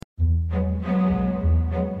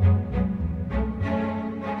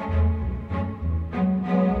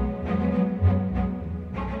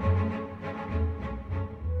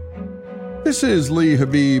This is Lee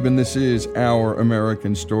Habib, and this is Our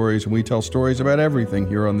American Stories, and we tell stories about everything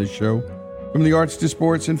here on this show, from the arts to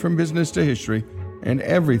sports and from business to history, and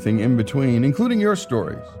everything in between, including your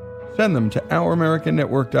stories. Send them to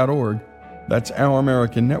OurAmericanNetwork.org. That's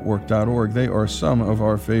OurAmericanNetwork.org. They are some of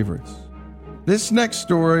our favorites. This next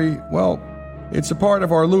story, well, it's a part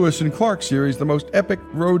of our Lewis and Clark series, the most epic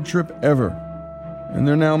road trip ever. And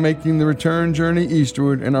they're now making the return journey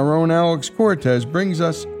eastward, and our own Alex Cortez brings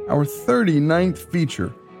us our 39th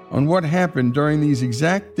feature on what happened during these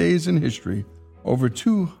exact days in history over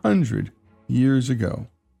 200 years ago.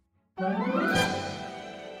 There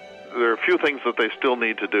are a few things that they still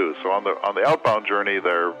need to do. So on the outbound journey,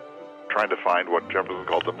 they're trying to find what Jefferson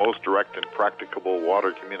called the most direct and practicable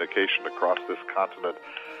water communication across this continent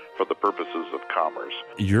for the purposes of commerce.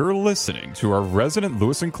 You're listening to our resident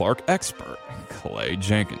Lewis and Clark expert, Clay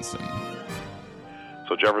Jenkinson.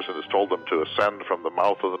 So Jefferson has told them to ascend from the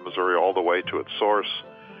mouth of the Missouri all the way to its source,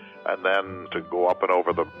 and then to go up and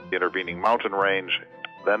over the intervening mountain range,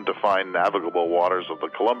 then to find navigable waters of the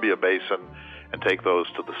Columbia Basin and take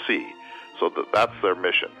those to the sea. So that's their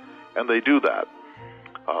mission. And they do that.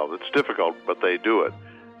 It's difficult, but they do it.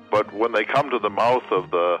 But when they come to the mouth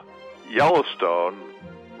of the Yellowstone,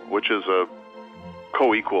 which is a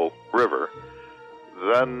co-equal river,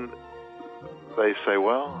 then they say,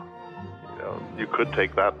 well, you could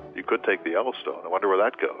take that. You could take the Yellowstone. I wonder where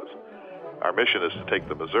that goes. Our mission is to take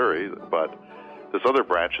the Missouri, but this other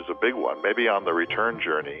branch is a big one. Maybe on the return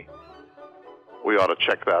journey, we ought to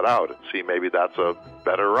check that out and see maybe that's a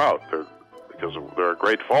better route. Because there are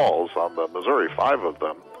great falls on the Missouri, 5 of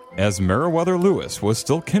them. As Meriwether Lewis was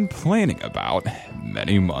still complaining about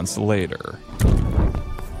many months later.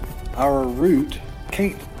 Our route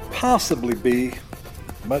can't possibly be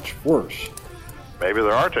much worse. Maybe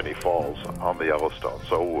there aren't any falls on the Yellowstone,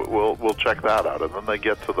 so we'll check that out. And then they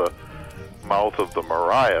get to the mouth of the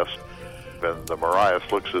Marias, and the Marias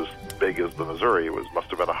looks as big as the Missouri. It must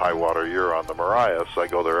have been a high water year on the Marias. I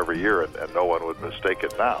go there every year, and no one would mistake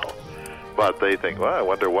it now. But they think, well, I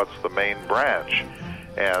wonder what's the main branch.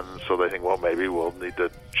 And so they think, well, maybe we'll need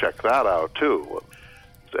to check that out, too.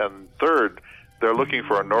 And third, they're looking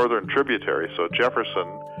for a northern tributary. So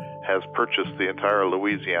Jefferson has purchased the entire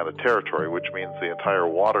Louisiana Territory, which means the entire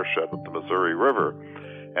watershed of the Missouri River.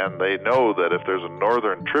 And they know that if there's a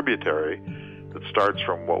northern tributary that starts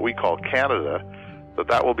from what we call Canada,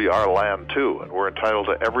 that will be our land, too. And we're entitled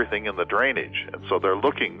to everything in the drainage. And so they're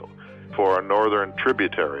looking for a northern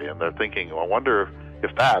tributary, and they're thinking, well, I wonder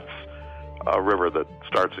if that's a river that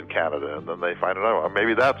starts in Canada, and then they find out, oh,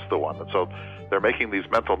 maybe that's the one. And so they're making these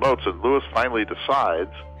mental notes, and Lewis finally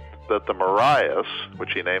decides that the Marias,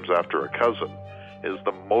 which he names after a cousin, is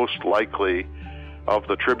the most likely of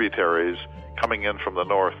the tributaries coming in from the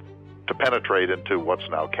north to penetrate into what's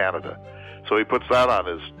now Canada. So he puts that on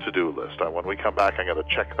his to-do list. When we come back, I'm going to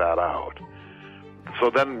check that out. So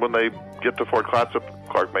then when they get to Fort Clatsop,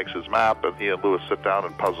 Clark makes his map, and he and Lewis sit down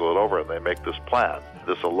and puzzle it over, and they make this plan,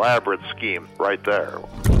 this elaborate scheme right there.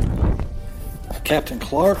 Captain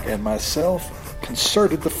Clark and myself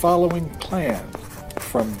concerted the following plan.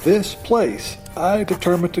 From this place, I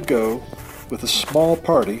determined to go with a small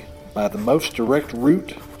party by the most direct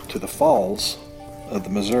route to the falls of the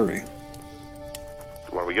Missouri.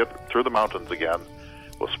 When we get through the mountains again,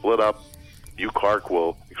 we'll split up. You, Clark,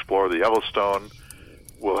 will explore the Yellowstone.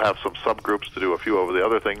 We'll have some subgroups to do a few of the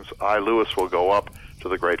other things. I, Lewis, will go up to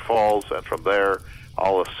the Great Falls, and from there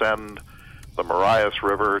I'll ascend the Marias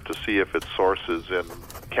River to see if its source is in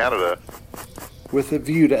Canada, with a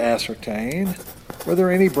view to ascertain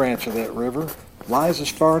whether any branch of that river lies as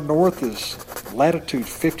far north as latitude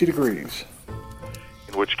 50 degrees.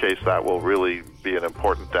 In which case that will really be an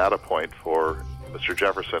important data point for Mr.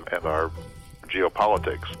 Jefferson and our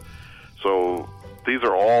geopolitics. So these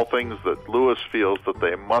are all things that Lewis feels that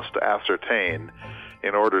they must ascertain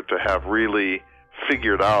in order to have really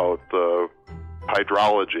figured out the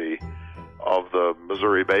hydrology of the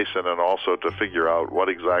Missouri Basin, and also to figure out what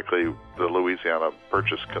exactly the Louisiana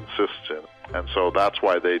Purchase consists in. And so that's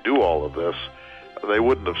why they do all of this. They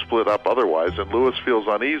wouldn't have split up otherwise, and Lewis feels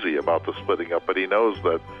uneasy about the splitting up, but he knows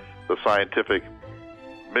that the scientific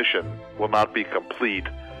mission will not be complete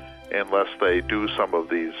unless they do some of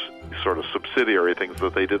these sort of subsidiary things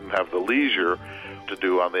that they didn't have the leisure to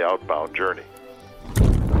do on the outbound journey.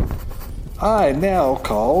 I now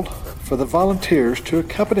called for the volunteers to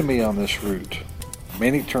accompany me on this route.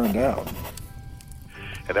 Many turned out.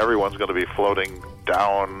 And everyone's going to be floating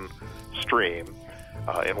downstream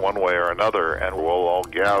in one way or another, and we'll all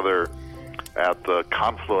gather at the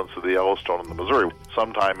confluence of the Yellowstone and the Missouri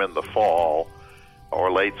sometime in the fall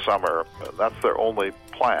or late summer. And that's their only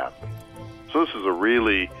plan. So this is a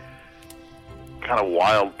really kind of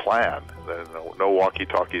wild plan. No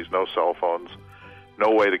walkie-talkies, no cell phones,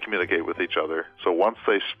 no way to communicate with each other. So once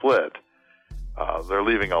they split, they're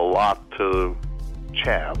leaving a lot to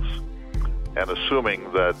chance and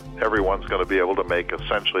assuming that everyone's going to be able to make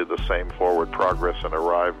essentially the same forward progress and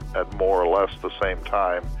arrive at more or less the same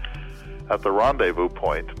time at the rendezvous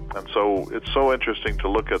point. And so it's so interesting to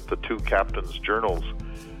look at the two captains' journals.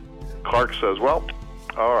 Clark says, well,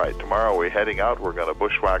 all right, tomorrow we're heading out. We're going to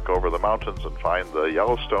bushwhack over the mountains and find the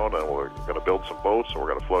Yellowstone, and we're going to build some boats, and we're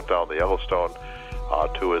going to float down the Yellowstone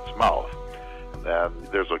to its mouth. And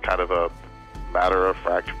there's a kind of a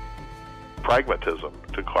matter-of-fact pragmatism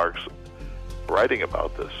to Clark's writing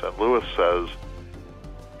about this. And Lewis says,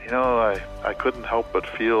 you know, I couldn't help but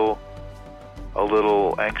feel a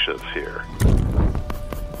little anxious here.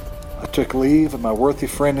 I took leave of my worthy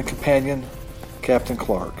friend and companion, Captain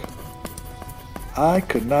Clark. I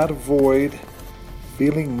could not avoid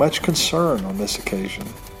feeling much concern on this occasion,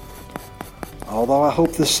 although I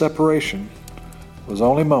hope this separation was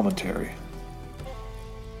only momentary.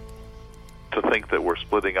 To think that we're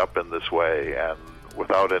splitting up in this way and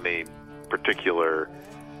without any particular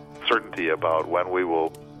certainty about when we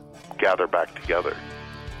will gather back together.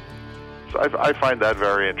 So I find that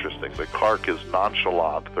very interesting, that Clark is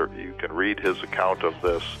nonchalant. You can read his account of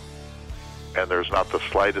this, and there's not the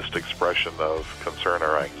slightest expression of concern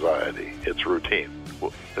or anxiety. It's routine.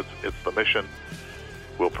 It's the mission.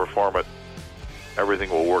 We'll perform it. Everything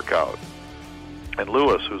will work out. And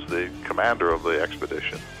Lewis, who's the commander of the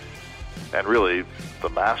expedition, and really the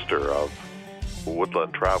master of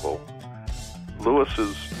woodland travel, Lewis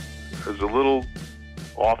is a little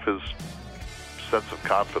off his sense of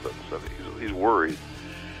confidence, and he's worried.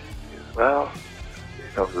 Well,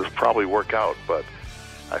 this will probably work out, but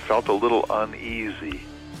I felt a little uneasy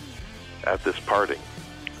at this parting.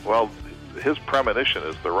 Well, his premonition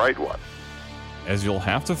is the right one. As you'll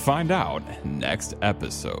have to find out next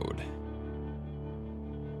episode.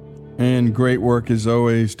 And great work as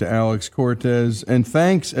always to Alex Cortez, and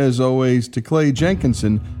thanks as always to Clay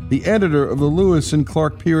Jenkinson, the editor of the Lewis and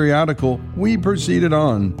Clark periodical We Proceeded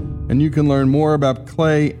On. And you can learn more about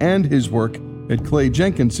Clay and his work at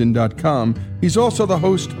clayjenkinson.com. He's also the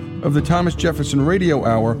host of the Thomas Jefferson Radio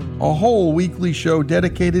Hour, a whole weekly show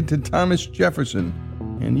dedicated to Thomas Jefferson.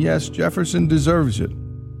 And yes, Jefferson deserves it.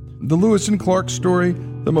 The Lewis and Clark story,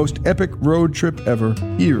 the most epic road trip ever,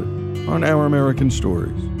 here on Our American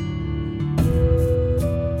Stories.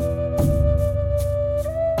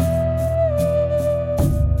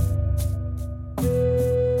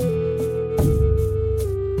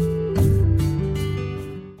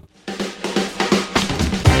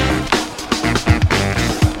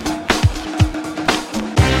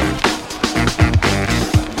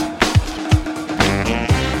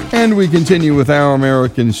 And we continue with Our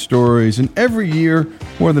American Stories. And every year,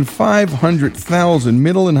 more than 500,000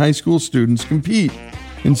 middle and high school students compete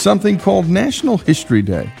in something called National History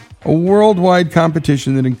Day, a worldwide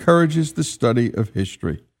competition that encourages the study of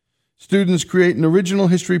history. Students create an original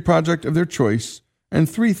history project of their choice, and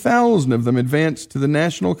 3,000 of them advance to the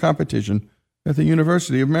national competition at the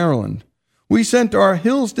University of Maryland. We sent our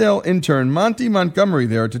Hillsdale intern, Monty Montgomery,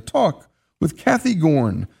 there to talk with Kathy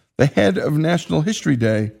Gorn, the head of National History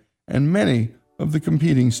Day, and many of the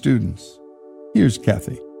competing students. Here's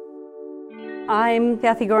Kathy. I'm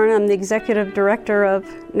Kathy Gorn. I'm the Executive Director of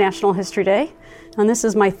National History Day, and this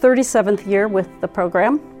is my 37th year with the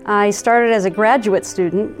program. I started as a graduate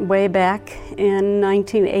student way back in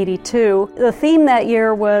 1982. The theme that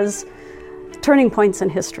year was turning points in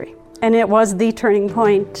history, and it was the turning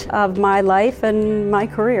point of my life and my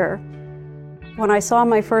career. When I saw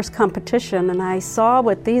my first competition and I saw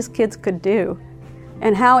what these kids could do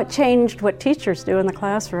and how it changed what teachers do in the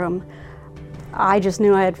classroom, I just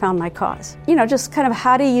knew I had found my cause. Just kind of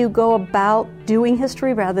how do you go about doing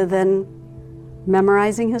history rather than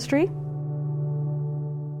memorizing history?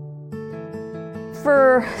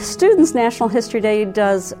 For students, National History Day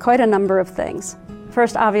does quite a number of things.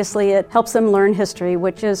 First, obviously, it helps them learn history,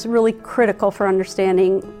 which is really critical for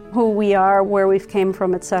understanding who we are, where we've came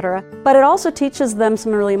from, etc. But it also teaches them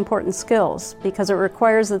some really important skills because it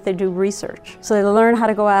requires that they do research. So they learn how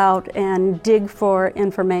to go out and dig for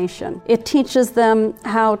information. It teaches them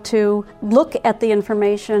how to look at the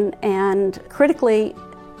information and critically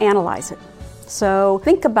analyze it. So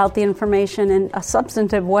think about the information in a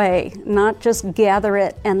substantive way, not just gather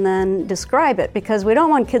it and then describe it, because we don't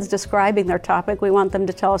want kids describing their topic. We want them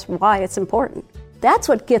to tell us why it's important. That's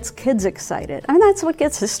what gets kids excited. I mean, that's what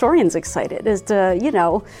gets historians excited, is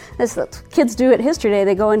to, as the kids do at History Day,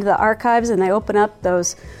 they go into the archives and they open up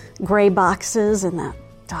those gray boxes and the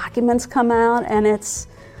documents come out, and it's,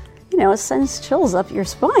 it sends chills up your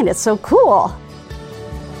spine. It's so cool.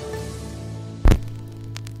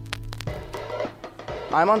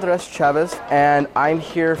 I'm Andres Chavez, and I'm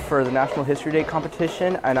here for the National History Day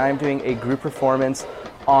competition, and I'm doing a group performance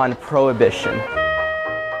on Prohibition.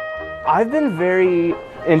 I've been very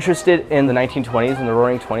interested in the 1920s and the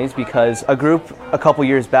Roaring 20s because a group a couple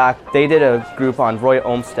years back, they did a group on Roy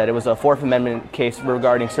Olmsted. It was a Fourth Amendment case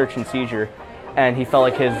regarding search and seizure, and he felt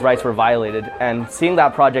like his rights were violated. And seeing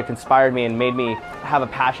that project inspired me and made me have a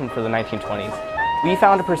passion for the 1920s. We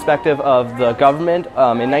found a perspective of the government.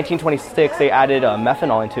 In 1926, they added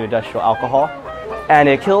methanol into industrial alcohol, and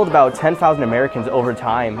it killed about 10,000 Americans over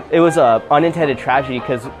time. It was an unintended tragedy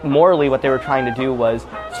because morally what they were trying to do was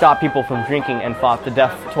stop people from drinking and thought the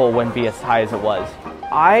death toll wouldn't be as high as it was.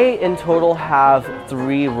 I, in total, have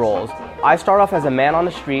 3 roles. I start off as a man on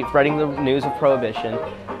the street spreading the news of Prohibition,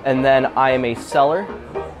 and then I am a seller.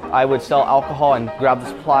 I would sell alcohol and grab the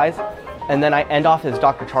supplies. And then I end off as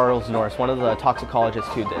Dr. Charles Norris, one of the toxicologists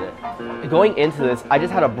who did it. Going into this, I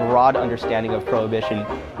just had a broad understanding of Prohibition.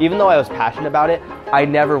 Even though I was passionate about it, I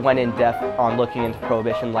never went in depth on looking into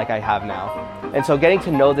Prohibition like I have now. And so getting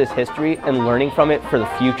to know this history and learning from it for the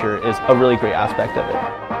future is a really great aspect of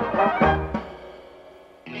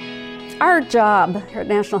it. Our job here at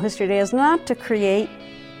National History Day is not to create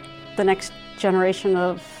the next generation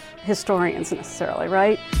of historians necessarily,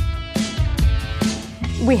 right?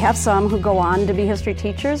 We have some who go on to be history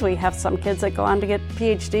teachers. We have some kids that go on to get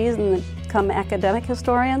PhDs and become academic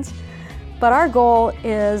historians. But our goal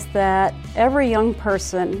is that every young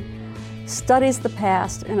person studies the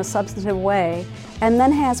past in a substantive way and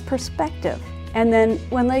then has perspective. And then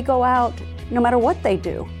when they go out, no matter what they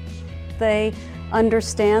do, they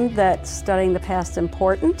understand that studying the past is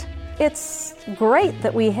important. It's great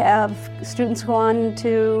that we have students who go on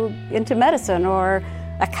into medicine or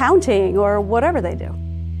accounting or whatever they do.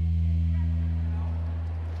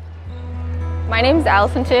 My name is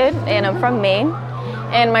Allison Tidd, and I'm from Maine.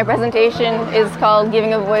 And my presentation is called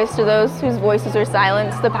Giving a Voice to Those Whose Voices Are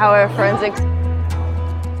Silenced, the Power of Forensics.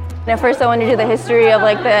 And at first I wanted to do the history of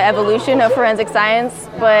the evolution of forensic science,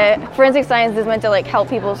 but forensic science is meant to help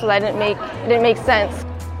people, so that it didn't make sense.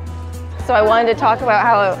 So I wanted to talk about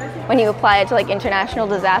how when you apply it to international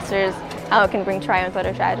disasters, how it can bring triumph out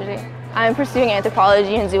of tragedy. I'm pursuing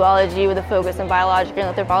anthropology and zoology with a focus in biological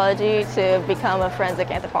anthropology to become a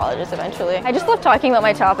forensic anthropologist eventually. I just love talking about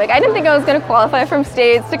my topic. I didn't think I was going to qualify from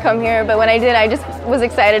States to come here, but when I did, I just was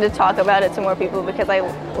excited to talk about it to more people because I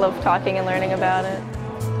love talking and learning about it.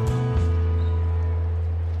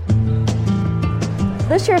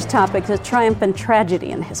 This year's topic is triumph and tragedy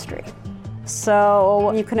in history.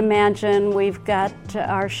 So you can imagine we've got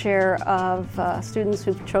our share of students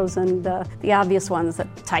who've chosen the obvious ones, the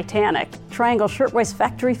Titanic, Triangle Shirtwaist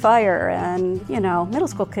Factory Fire, and middle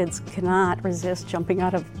school kids cannot resist jumping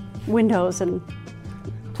out of windows and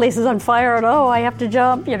places on fire and I have to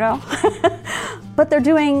jump, But they're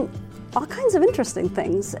doing all kinds of interesting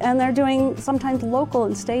things, and they're doing sometimes local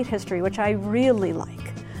and state history, which I really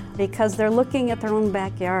like because they're looking at their own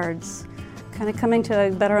backyards, kind of coming to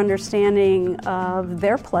a better understanding of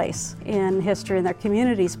their place in history and their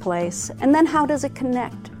community's place, and then how does it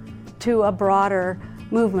connect to a broader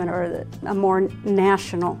movement or a more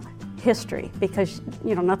national history, because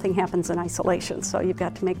nothing happens in isolation, so you've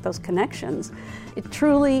got to make those connections. It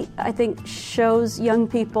truly, I think, shows young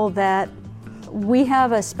people that we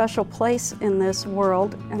have a special place in this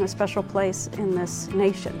world and a special place in this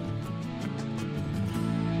nation.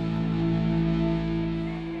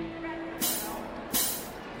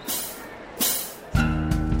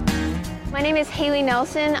 My name is Haley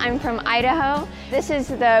Nelson. I'm from Idaho. This is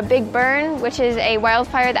the Big Burn, which is a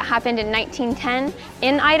wildfire that happened in 1910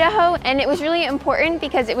 in Idaho, and it was really important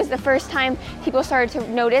because it was the first time people started to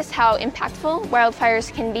notice how impactful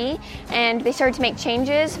wildfires can be, and they started to make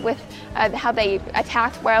changes with how they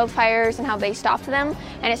attacked wildfires and how they stopped them,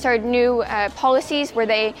 and it started new policies where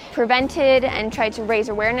they prevented and tried to raise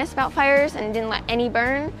awareness about fires and didn't let any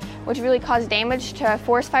burn, which really caused damage to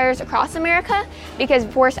forest fires across America, because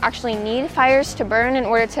forests actually need fires to burn in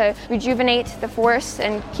order to rejuvenate the forests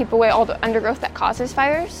and keep away all the undergrowth that causes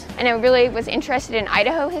fires. And I really was interested in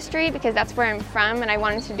Idaho history because that's where I'm from, and I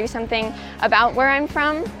wanted to do something about where I'm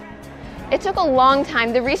from. It took a long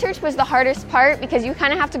time. The research was the hardest part because you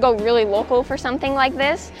kind of have to go really local for something like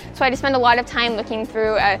this. So I had to spend a lot of time looking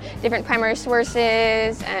through different primary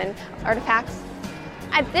sources and artifacts.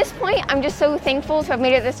 At this point, I'm just so thankful to have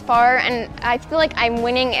made it this far, and I feel like I'm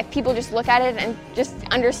winning if people just look at it and just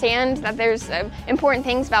understand that there's important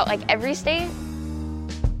things about every state.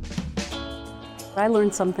 I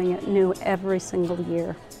learned something new every single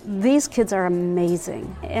year. These kids are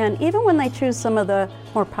amazing. And even when they choose some of the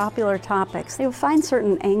more popular topics, they will find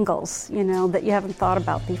certain angles, that you haven't thought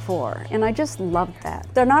about before. And I just love that.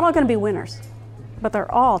 They're not all going to be winners, but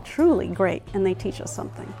they're all truly great, and they teach us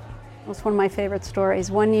something. It was one of my favorite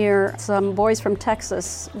stories. One year, some boys from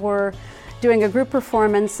Texas were doing a group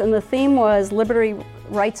performance, and the theme was liberty,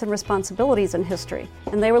 rights, and responsibilities in history.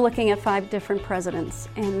 And they were looking at 5 different presidents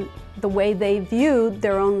and the way they viewed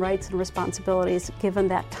their own rights and responsibilities given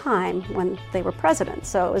that time when they were president.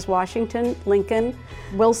 So it was Washington, Lincoln,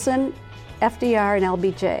 Wilson, FDR, and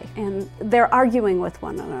LBJ. And they're arguing with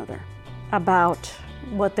one another about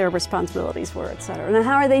what their responsibilities were, et cetera. And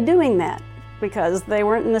how are they doing that? Because they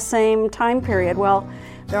weren't in the same time period. Well,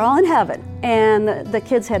 they're all in heaven. And the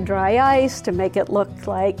kids had dry ice to make it look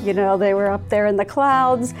like, they were up there in the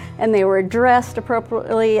clouds, and they were dressed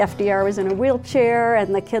appropriately. FDR was in a wheelchair,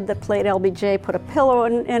 and the kid that played LBJ put a pillow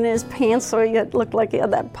in his pants so it looked like he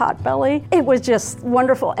had that pot belly. It was just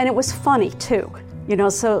wonderful, and it was funny too.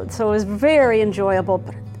 So it was very enjoyable,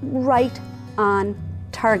 but right on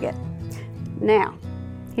target. Now,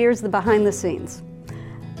 here's the behind the scenes.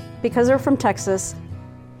 Because they're from Texas,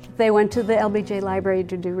 they went to the LBJ library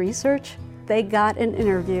to do research. They got an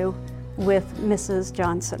interview with Mrs.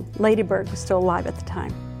 Johnson. Lady Bird was still alive at the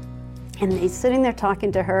time. And he's sitting there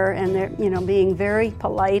talking to her, and they're, being very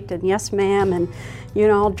polite and yes ma'am, and,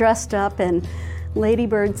 all dressed up. And Lady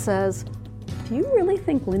Bird says, "Do you really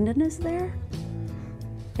think Lyndon is there?"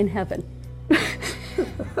 In heaven.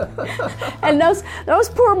 And those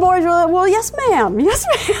poor boys were like, "Well, yes ma'am, yes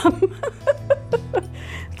ma'am."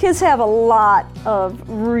 Kids have a lot of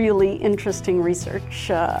really interesting research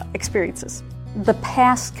experiences. The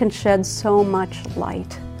past can shed so much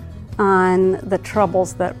light on the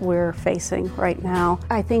troubles that we're facing right now.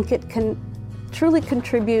 I think it can truly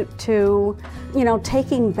contribute to,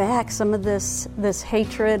 taking back some of this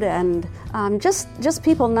hatred and just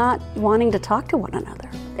people not wanting to talk to one another.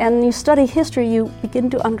 And you study history, you begin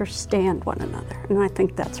to understand one another, and I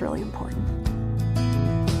think that's really important.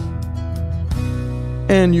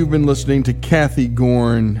 And you've been listening to Kathy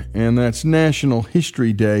Gorn, and that's National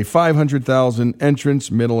History Day. 500,000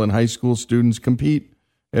 entrants, middle and high school students compete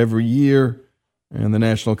every year, and the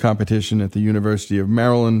national competition at the University of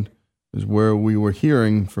Maryland is where we were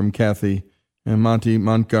hearing from Kathy. And Monty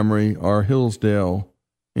Montgomery, our Hillsdale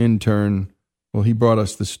intern, well, he brought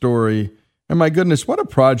us the story. And my goodness, what a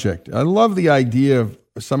project. I love the idea of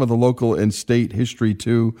some of the local and state history,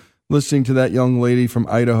 too. Listening to that young lady from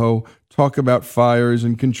Idaho talk about fires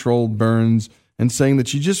and controlled burns and saying that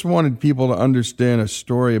she just wanted people to understand a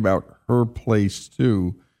story about her place,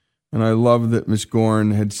 too. And I love that Ms.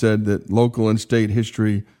 Gorn had said that local and state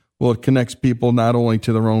history, well, it connects people not only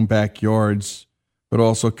to their own backyards, but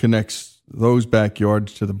also connects those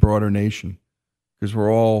backyards to the broader nation. Because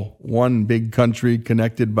we're all one big country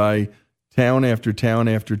connected by town after town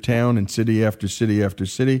after town and city after city after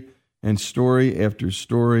city. And story after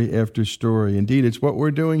story after story. Indeed, it's what we're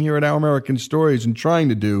doing here at Our American Stories and trying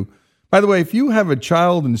to do. By the way, if you have a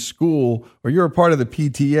child in school or you're a part of the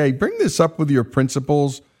PTA, bring this up with your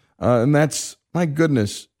principals. And that's, my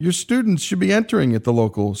goodness, your students should be entering at the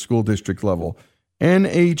local school district level.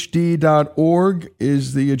 NHD.org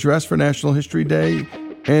is the address for National History Day.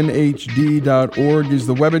 NHD.org is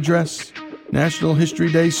the web address. National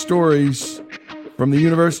History Day stories from the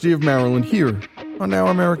University of Maryland here on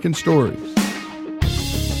Our American Stories.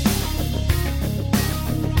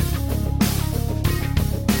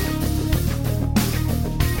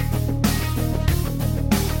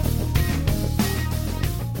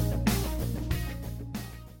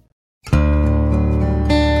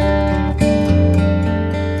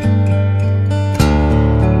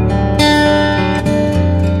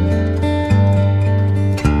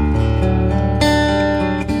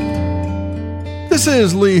 This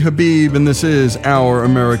is Lee Habib, and this is Our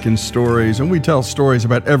American Stories, and we tell stories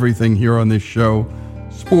about everything here on this show.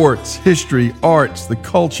 Sports, history, arts, the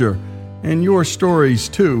culture, and your stories,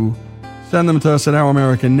 too. Send them to us at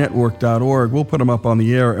OurAmericanNetwork.org. We'll put them up on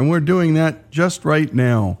the air, and we're doing that just right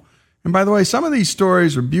now. And by the way, some of these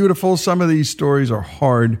stories are beautiful, some of these stories are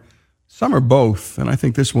hard, some are both, and I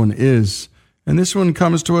think this one is. And this one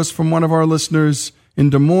comes to us from one of our listeners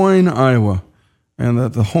in Des Moines, Iowa. And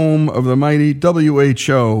at the home of the mighty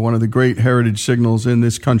WHO, one of the great heritage signals in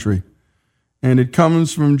this country. And it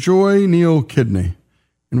comes from Joy Neal Kidney.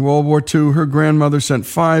 In World War II, her grandmother sent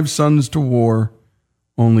 5 sons to war.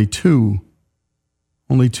 Only two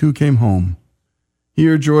came home.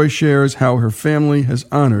 Here, Joy shares how her family has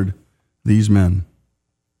honored these men.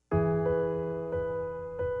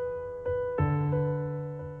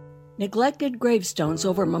 neglected gravestones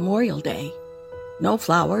over Memorial Day. No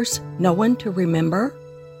flowers, no one to remember.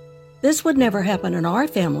 This would never happen in our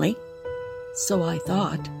family, so I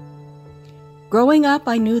thought. Growing up,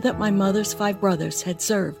 I knew that my mother's 5 brothers had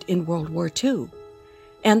served in World War II,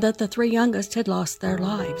 and that the 3 youngest had lost their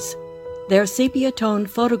lives. Their sepia-toned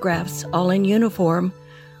photographs, all in uniform,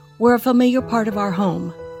 were a familiar part of our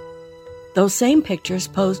home. Those same pictures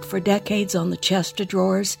posed for decades on the chest of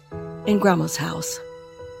drawers in Grandma's house.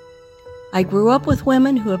 I grew up with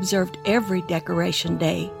women who observed every Decoration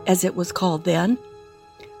Day, as it was called then.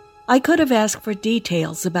 I could have asked for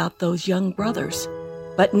details about those young brothers,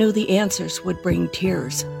 but knew the answers would bring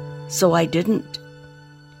tears, so I didn't.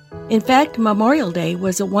 In fact, Memorial Day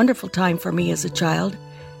was a wonderful time for me as a child,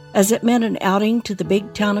 as it meant an outing to the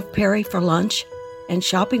big town of Perry for lunch and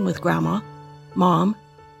shopping with Grandma, Mom,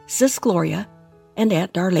 Sis Gloria, and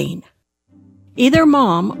Aunt Darlene. Either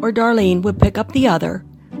Mom or Darlene would pick up the other,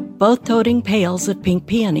 both toting pails of pink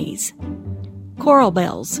peonies, coral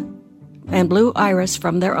bells, and blue iris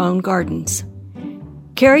from their own gardens.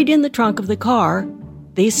 Carried in the trunk of the car,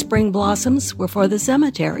 these spring blossoms were for the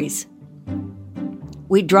cemeteries.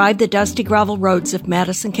 We'd drive the dusty gravel roads of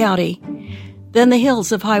Madison County, then the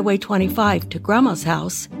hills of Highway 25 to Grandma's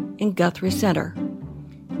house in Guthrie Center,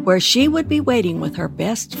 where she would be waiting with her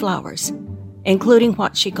best flowers, including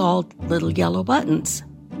what she called little yellow buttons.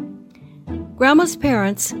 Grandma's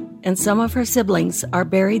parents and some of her siblings are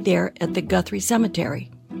buried there at the Guthrie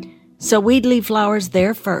Cemetery, so we'd leave flowers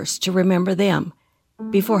there first to remember them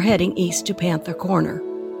before heading east to Panther Corner.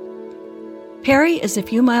 Perry is a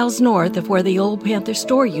few miles north of where the old Panther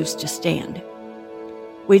store used to stand.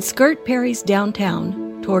 We'd skirt Perry's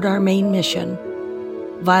downtown toward our main mission,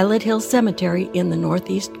 Violet Hill Cemetery in the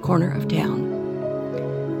northeast corner of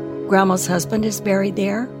town. Grandma's husband is buried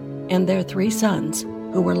there, and their 3 sons,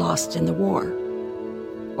 who were lost in the war.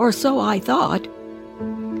 Or so I thought.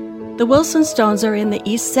 The Wilson Stones are in the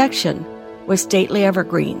east section with stately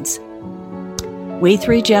evergreens. We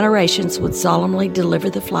 3 generations would solemnly deliver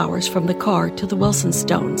the flowers from the car to the Wilson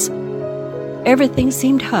Stones. Everything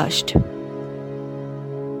seemed hushed.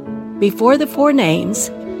 Before the 4 names,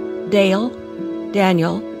 Dale,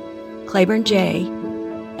 Daniel, Claiborne J.,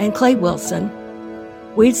 and Clay Wilson,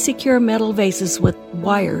 we'd secure metal vases with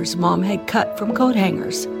wires Mom had cut from coat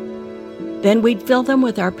hangers. Then we'd fill them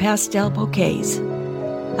with our pastel bouquets.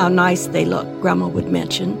 How nice they look, Grandma would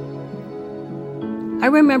mention. I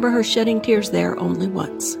remember her shedding tears there only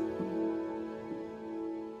once.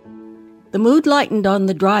 The mood lightened on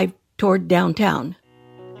the drive toward downtown.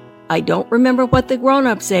 I don't remember what the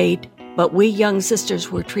grown-ups ate, but we young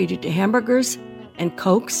sisters were treated to hamburgers and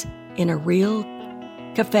Cokes in a real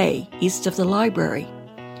cafe east of the library.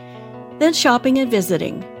 Then shopping and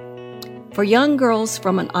visiting. For young girls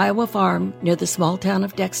from an Iowa farm near the small town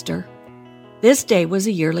of Dexter, this day was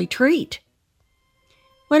a yearly treat.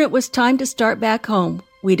 When it was time to start back home,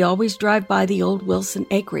 we'd always drive by the old Wilson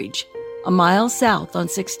acreage, a mile south on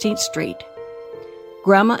 16th Street.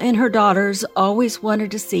 Grandma and her daughters always wanted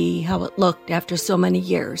to see how it looked after so many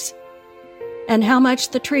years, and how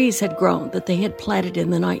much the trees had grown that they had planted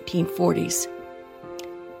in the 1940s.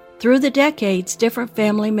 Through the decades, different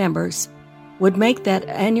family members would make that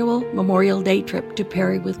annual Memorial Day trip to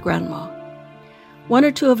Perry with Grandma. 1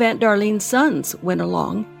 or 2 of Aunt Darlene's sons went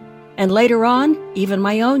along, and later on, even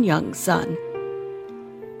my own young son.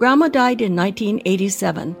 Grandma died in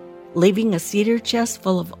 1987, leaving a cedar chest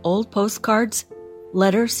full of old postcards,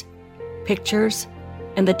 letters, pictures,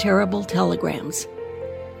 and the terrible telegrams.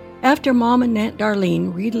 After Mom and Aunt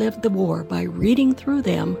Darlene relived the war by reading through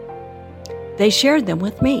them, they shared them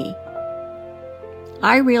with me.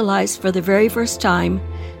 I realized for the very first time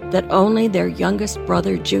that only their youngest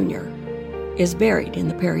brother, Junior, is buried in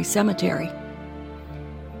the Perry Cemetery.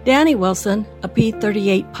 Danny Wilson, a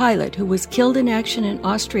P-38 pilot who was killed in action in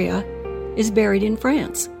Austria, is buried in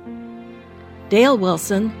France. Dale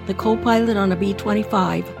Wilson, the co-pilot on a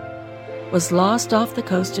B-25, was lost off the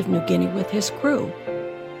coast of New Guinea with his crew.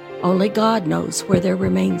 Only God knows where their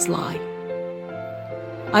remains lie.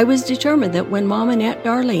 I was determined that when Mom and Aunt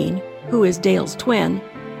Darlene, who is Dale's twin,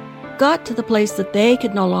 got to the place that they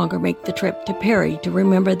could no longer make the trip to Perry to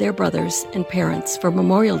remember their brothers and parents for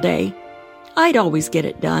Memorial Day, I'd always get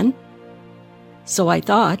it done. So I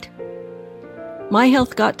thought. My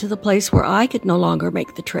health got to the place where I could no longer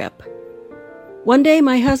make the trip. One day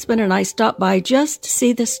my husband and I stopped by just to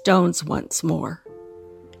see the Stones once more.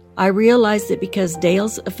 I realized that because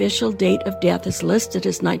Dale's official date of death is listed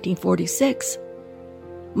as 1946,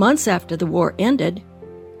 months after the war ended,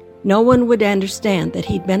 no one would understand that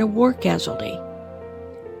he'd been a war casualty.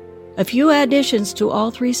 A few additions to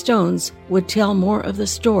all three stones would tell more of the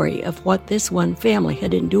story of what this one family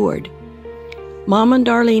had endured. Mom and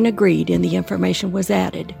Darlene agreed, and the information was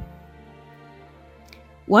added.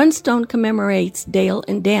 One stone commemorates Dale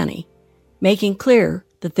and Danny, making clear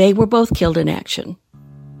that they were both killed in action.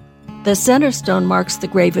 The center stone marks the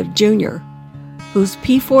grave of Junior, whose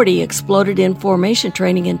P-40 exploded in formation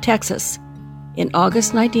training in Texas in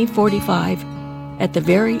August 1945 at the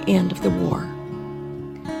very end of the war.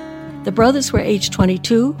 The brothers were aged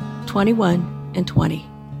 22, 21, and 20.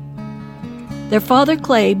 Their father,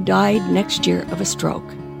 Clay, died next year of a stroke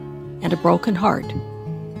and a broken heart,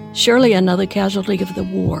 surely another casualty of the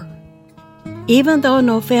war. Even though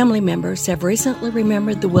no family members have recently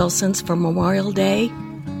remembered the Wilsons for Memorial Day,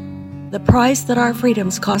 the price that our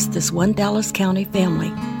freedoms cost this one Dallas County family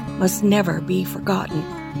must never be forgotten.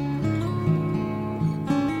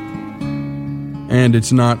 And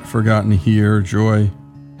it's not forgotten here, Joy.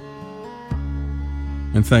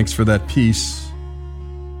 And thanks for that piece.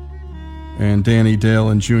 And Danny, Dale,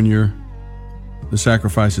 and Junior, the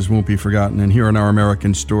sacrifices won't be forgotten. And here in Our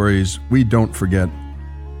American Stories, we don't forget.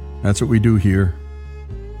 That's what we do here.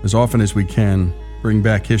 As often as we can, bring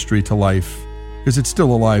back history to life. Because it's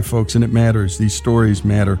still alive, folks, and it matters. These stories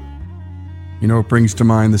matter. You know, it brings to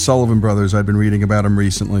mind the Sullivan brothers. I've been reading about them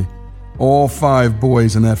recently. All 5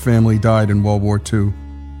 boys in that family died in World War II.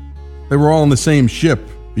 They were all on the same ship,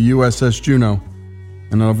 the USS Juno.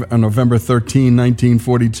 And on November 13,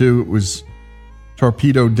 1942, it was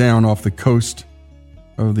torpedoed down off the coast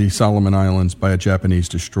of the Solomon Islands by a Japanese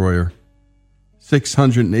destroyer.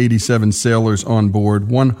 687 sailors on board,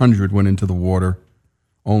 100 went into the water.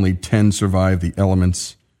 Only 10 survived the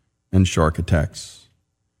elements and shark attacks.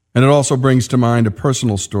 And it also brings to mind a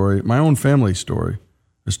personal story, my own family story,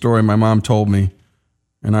 a story my mom told me,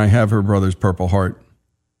 and I have her brother's Purple Heart.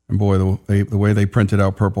 And boy, the way they printed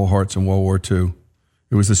out Purple Hearts in World War II.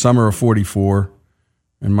 It was the summer of 44,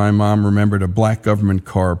 and my mom remembered a black government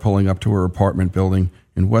car pulling up to her apartment building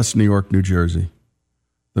in West New York, New Jersey.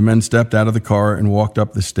 The men stepped out of the car and walked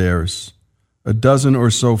up the stairs. A dozen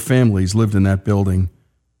or so families lived in that building,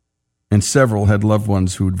 and several had loved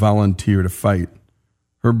ones who'd volunteer to fight.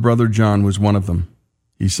 Her brother John was one of them.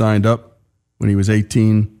 He signed up when he was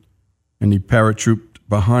 18, and he paratrooped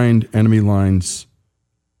behind enemy lines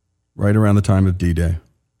right around the time of D-Day.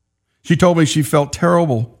 She told me she felt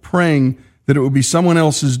terrible, praying that it would be someone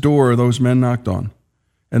else's door those men knocked on.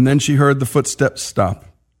 And then she heard the footsteps stop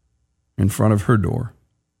in front of her door.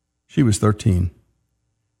 She was 13.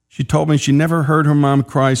 She told me she never heard her mom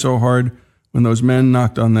cry so hard when those men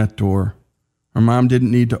knocked on that door. Her mom didn't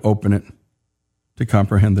need to open it to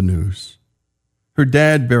comprehend the news. Her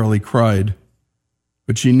dad barely cried,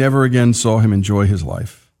 but she never again saw him enjoy his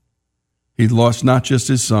life. He'd lost not just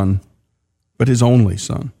his son, but his only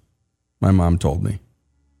son. My mom told me.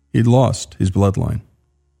 He'd lost his bloodline.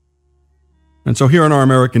 And so here in Our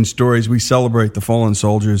American Stories, we celebrate the fallen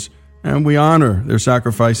soldiers and we honor their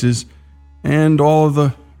sacrifices and all of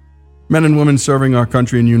the men and women serving our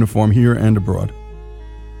country in uniform here and abroad.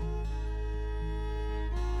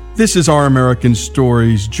 This is Our American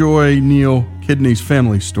Stories, Joy Neal Kidney's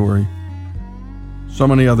family story. So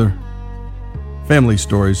many other family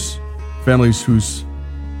stories, families whose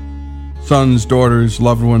sons, daughters,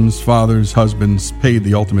 loved ones, fathers, husbands paid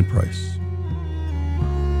the ultimate price.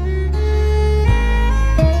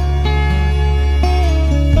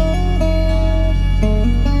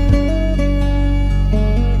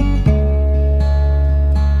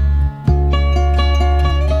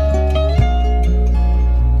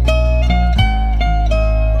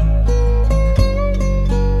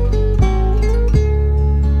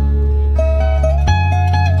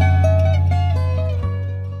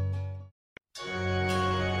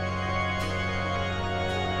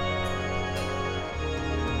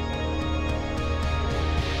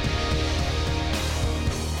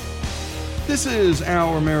 This is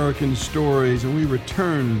Our American Stories, and we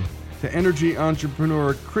return to energy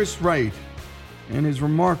entrepreneur Chris Wright and his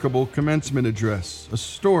remarkable commencement address, a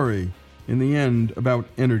story in the end about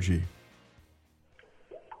energy.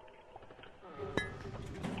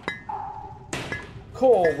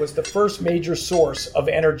 Coal was the first major source of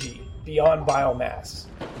energy beyond biomass.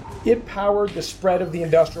 It powered the spread of the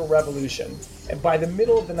Industrial Revolution, and by the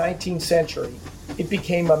middle of the 19th century, it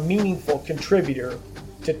became a meaningful contributor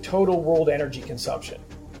to total world energy consumption.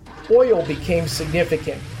 Oil became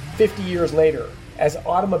significant 50 years later as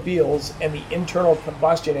automobiles and the internal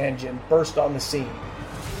combustion engine burst on the scene.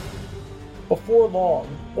 Before long,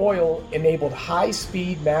 oil enabled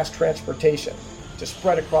high-speed mass transportation to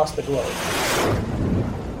spread across the globe.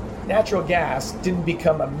 Natural gas didn't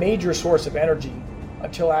become a major source of energy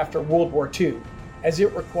until after World War II, as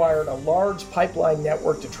it required a large pipeline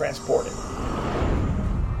network to transport it.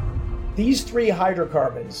 These three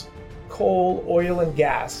hydrocarbons, coal, oil, and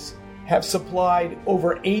gas, have supplied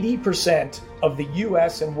over 80% of the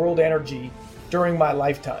U.S. and world energy during my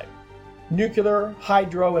lifetime. Nuclear,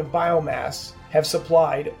 hydro, and biomass have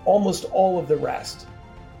supplied almost all of the rest.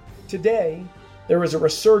 Today, there is a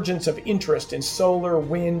resurgence of interest in solar,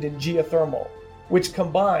 wind, and geothermal, which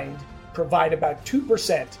combined provide about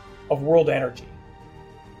 2% of world energy.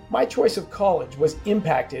 My choice of college was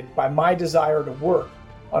impacted by my desire to work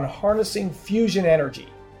on harnessing fusion energy,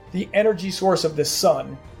 the energy source of the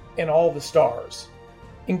sun and all the stars.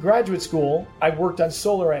 In graduate school, I worked on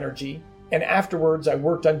solar energy, and afterwards I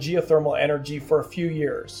worked on geothermal energy for a few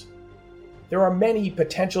years. There are many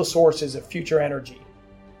potential sources of future energy.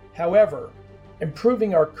 However,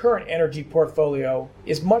 improving our current energy portfolio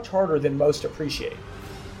is much harder than most appreciate.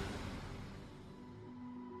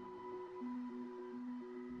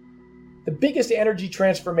 The biggest energy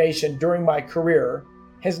transformation during my career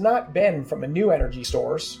has not been from a new energy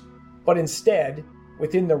source, but instead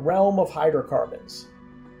within the realm of hydrocarbons.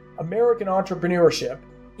 American entrepreneurship,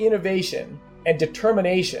 innovation, and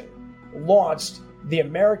determination launched the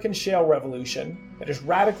American shale revolution that has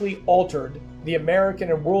radically altered the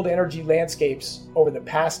American and world energy landscapes over the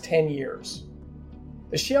past 10 years.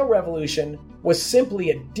 The shale revolution was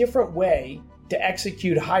simply a different way to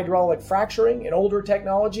execute hydraulic fracturing and older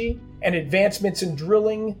technology and advancements in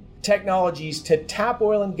drilling technologies to tap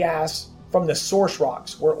oil and gas from the source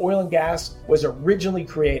rocks where oil and gas was originally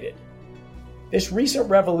created. This recent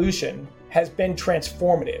revolution has been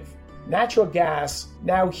transformative. Natural gas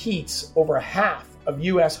now heats over half of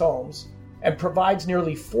U.S. homes and provides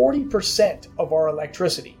nearly 40% of our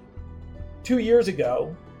electricity. 2 years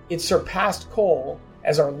ago, it surpassed coal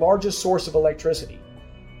as our largest source of electricity.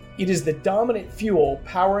 It is the dominant fuel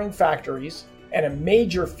powering factories and a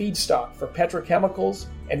major feedstock for petrochemicals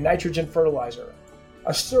and nitrogen fertilizer.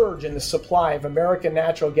 A surge in the supply of American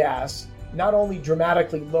natural gas not only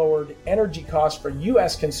dramatically lowered energy costs for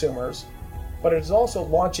U.S. consumers, but it is also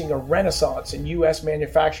launching a renaissance in U.S.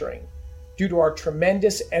 manufacturing due to our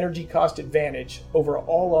tremendous energy cost advantage over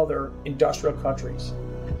all other industrial countries.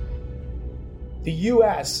 The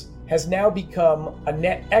U.S. has now become a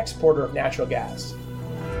net exporter of natural gas.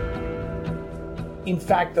 In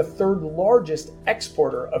fact, the third largest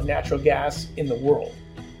exporter of natural gas in the world.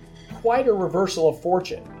 Quite a reversal of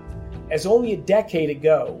fortune, as only a decade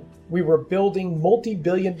ago, we were building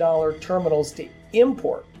multi-billion-dollar terminals to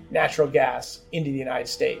import natural gas into the United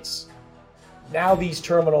States. Now these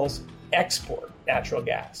terminals export natural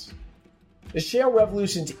gas. The shale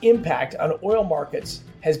revolution's impact on oil markets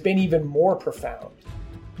has been even more profound.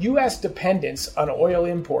 U.S. dependence on oil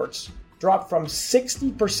imports dropped from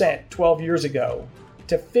 60% 12 years ago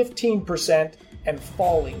to 15% and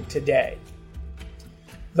falling today.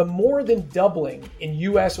 The more than doubling in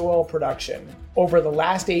U.S. oil production over the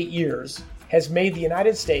last 8 years has made the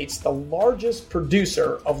United States the largest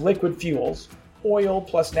producer of liquid fuels, oil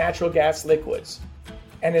plus natural gas liquids,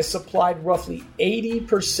 and has supplied roughly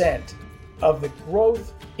 80% of the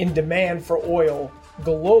growth in demand for oil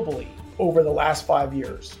globally over the last 5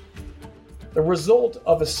 years. The result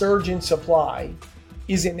of a surge in supply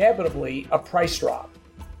is inevitably a price drop,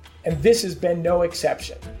 and this has been no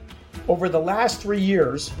exception. Over the last 3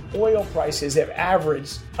 years, oil prices have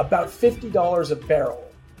averaged about $50 a barrel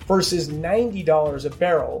versus $90 a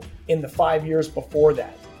barrel in the 5 years before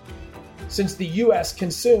that. Since the U.S.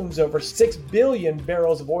 consumes over 6 billion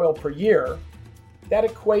barrels of oil per year, that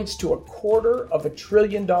equates to $250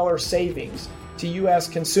 billion savings to U.S.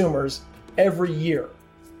 consumers every year.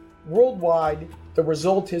 Worldwide, the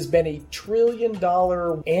result has been a $1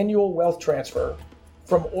 trillion annual wealth transfer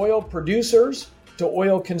from oil producers to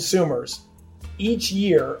oil consumers each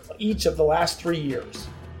year, each of the last 3 years.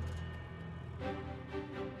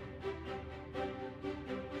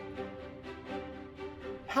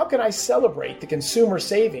 How can I celebrate the consumer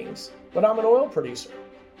savings when I'm an oil producer?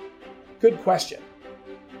 Good question.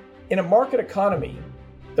 In a market economy,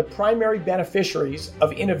 the primary beneficiaries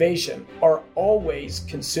of innovation are always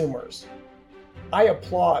consumers. I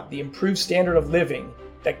applaud the improved standard of living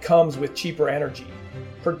that comes with cheaper energy,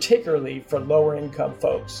 particularly for lower income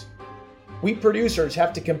folks. We producers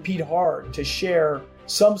have to compete hard to share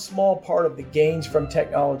some small part of the gains from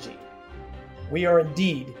technology. We are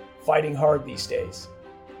indeed fighting hard these days.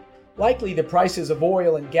 Likely the prices of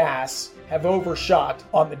oil and gas have overshot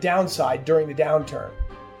on the downside during the downturn.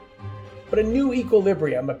 But a new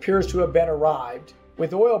equilibrium appears to have been arrived,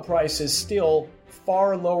 with oil prices still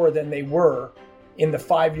far lower than they were in the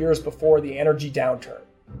 5 years before the energy downturn.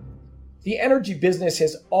 The energy business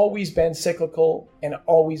has always been cyclical and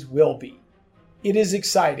always will be. It is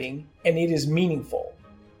exciting and it is meaningful,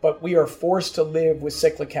 but we are forced to live with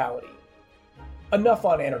cyclicality. Enough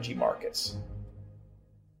on energy markets.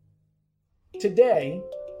 Today,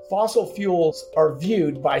 fossil fuels are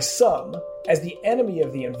viewed by some as the enemy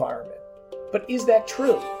of the environment. But is that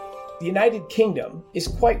true? The United Kingdom is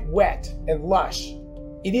quite wet and lush.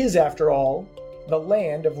 It is, after all, the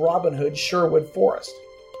land of Robin Hood's Sherwood Forest.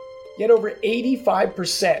 Yet over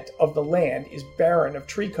 85% of the land is barren of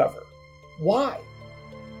tree cover. Why?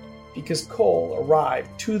 Because coal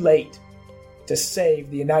arrived too late to save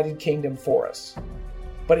the United Kingdom forests.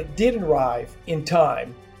 But it did arrive in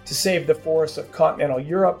time to save the forests of continental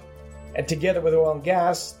Europe, and together with oil and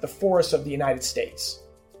gas, the forests of the United States.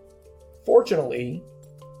 Fortunately,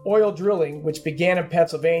 oil drilling, which began in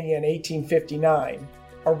Pennsylvania in 1859,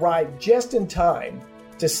 arrived just in time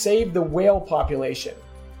to save the whale population,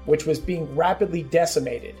 which was being rapidly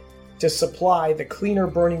decimated, to supply the cleaner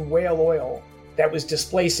burning whale oil that was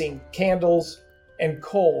displacing candles and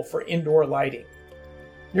coal for indoor lighting.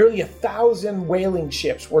 Nearly 1,000 whaling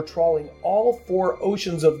ships were trawling all 4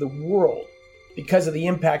 oceans of the world because of the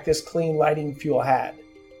impact this clean lighting fuel had.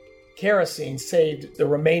 Kerosene saved the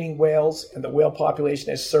remaining whales, and the whale population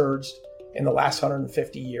has surged in the last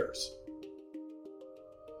 150 years.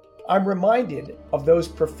 I'm reminded of those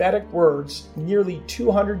prophetic words nearly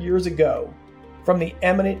 200 years ago from the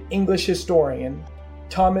eminent English historian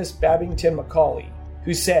Thomas Babington Macaulay,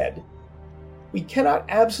 who said, "We cannot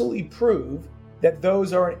absolutely prove that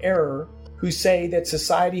those are in error who say that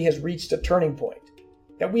society has reached a turning point,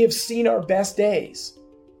 that we have seen our best days.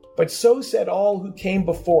 But so said all who came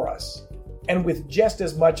before us, and with just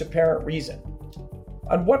as much apparent reason.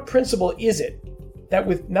 On what principle is it that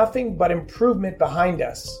with nothing but improvement behind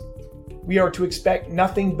us, we are to expect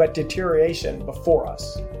nothing but deterioration before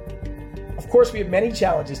us?" Of course, we have many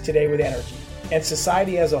challenges today with energy and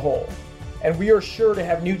society as a whole, and we are sure to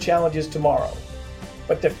have new challenges tomorrow.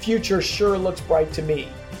 But the future sure looks bright to me,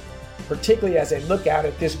 particularly as I look out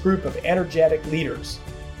at this group of energetic leaders.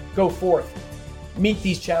 Go forth, meet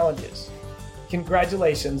these challenges.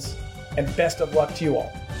 Congratulations, and best of luck to you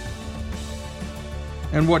all.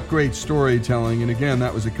 And what great storytelling. And again,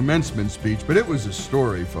 that was a commencement speech, but it was a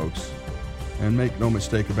story, folks. And make no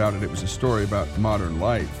mistake about it, it was a story about modern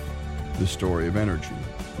life, the story of energy.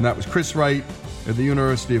 And that was Chris Wright at the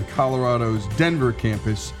University of Colorado's Denver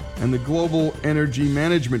campus and the Global Energy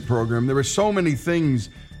Management Program. There are so many things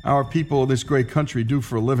our people of this great country do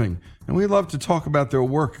for a living, and we love to talk about their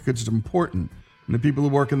work because it's important. And the people who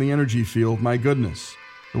work in the energy field, my goodness,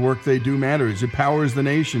 the work they do matters. It powers the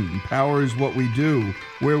nation, it powers what we do,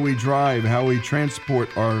 where we drive, how we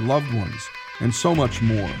transport our loved ones, and so much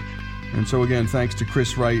more. And so again, thanks to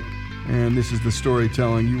Chris Wright, and this is the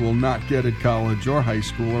storytelling you will not get at college or high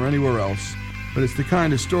school or anywhere else, but it's the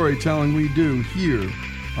kind of storytelling we do here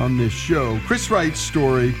on this show. Chris Wright's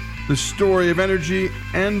story, the story of energy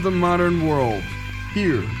and the modern world,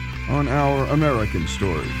 here on Our American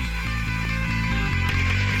Stories.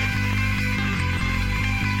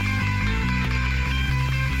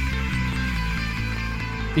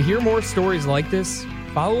 To hear more stories like this,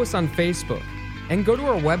 follow us on Facebook and go to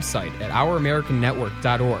our website at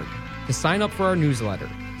ouramericannetwork.org to sign up for our newsletter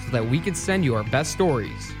so that we can send you our best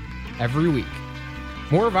stories every week.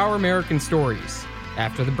 More of Our American Stories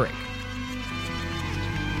after the break.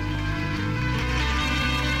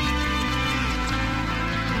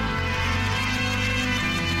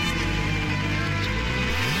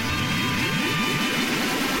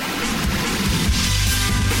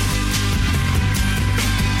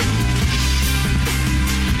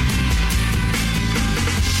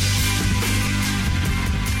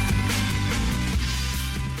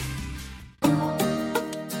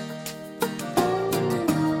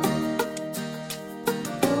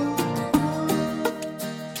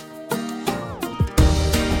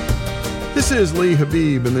 This is Lee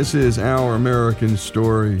Habib, and this is Our American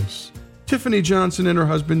Stories. Tiffany Johnson and her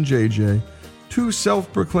husband, JJ, 2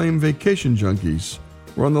 self-proclaimed vacation junkies,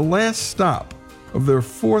 were on the last stop of their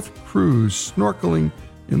 4th cruise snorkeling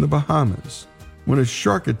in the Bahamas when a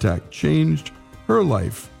shark attack changed her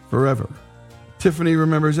life forever. Tiffany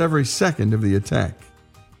remembers every second of the attack.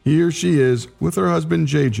 Here she is with her husband,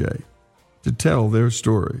 JJ, to tell their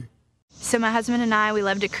story. So my husband and I, we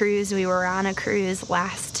love to cruise. We were on a cruise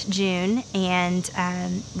last June, and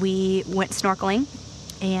we went snorkeling.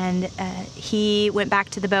 And he went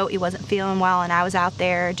back to the boat. He wasn't feeling well, and I was out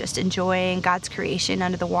there just enjoying God's creation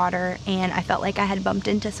under the water. And I felt like I had bumped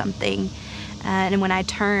into something. And when I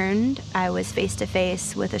turned, I was face to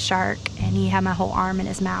face with a shark, and he had my whole arm in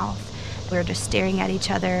his mouth. We were just staring at each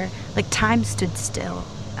other, like time stood still.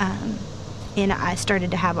 And I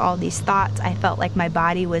started to have all these thoughts. I felt like my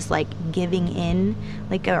body was like giving in,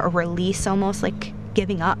 like a release, almost like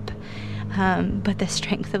giving up. But the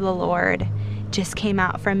strength of the Lord just came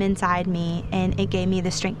out from inside me, and it gave me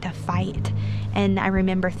the strength to fight. And I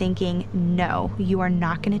remember thinking, no, you are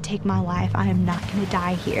not going to take my life. I am not going to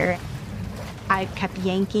die here. I kept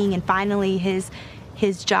yanking, and finally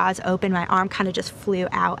his jaws opened. My arm kind of just flew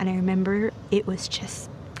out, and I remember it was just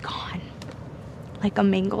gone, like a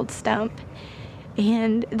mangled stump.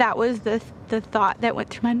 And that was the thought that went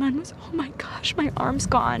through my mind was, oh my gosh, my arm's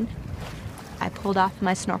gone. I pulled off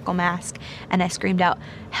my snorkel mask and I screamed out,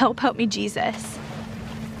 help me, Jesus.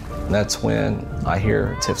 That's when I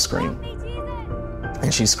hear Tiff scream.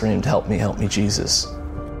 And she screamed, help me, Jesus.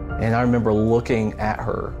 And I remember looking at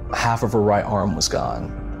her. Half of her right arm was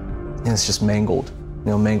gone. And it's just mangled,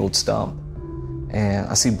 mangled stump. And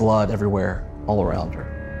I see blood everywhere, all around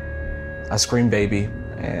her. I screamed, baby,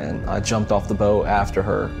 and I jumped off the boat after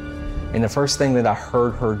her. And the first thing that I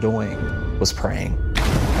heard her doing was praying.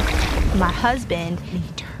 My husband, he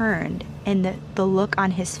turned, and the look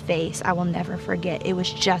on his face, I will never forget. It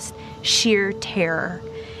was just sheer terror.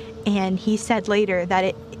 And he said later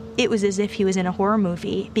that it was as if he was in a horror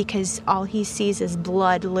movie, because all he sees is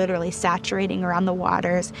blood literally saturating around the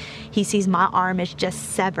waters. He sees my arm is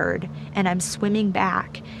just severed, and I'm swimming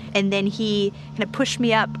back. And then he kind of pushed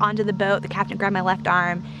me up onto the boat. The captain grabbed my left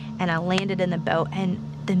arm, and I landed in the boat. And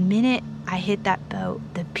the minute I hit that boat,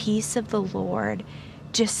 the peace of the Lord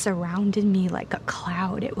just surrounded me like a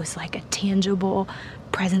cloud. It was like a tangible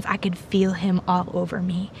presence. I could feel him all over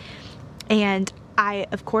me. And I,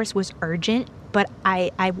 of course, was urgent, but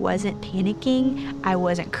I wasn't panicking. I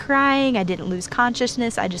wasn't crying. I didn't lose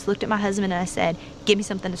consciousness. I just looked at my husband and I said, give me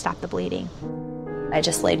something to stop the bleeding. I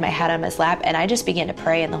just laid my head on his lap and I just began to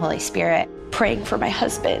pray in the Holy Spirit, praying for my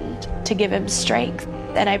husband to give him strength.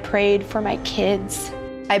 And I prayed for my kids.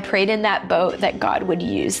 I prayed in that boat that God would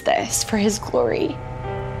use this for his glory.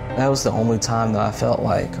 That was the only time that I felt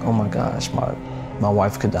like, oh my gosh, my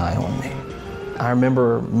wife could die on me. I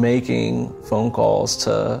remember making phone calls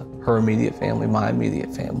to her immediate family, my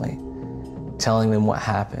immediate family, telling them what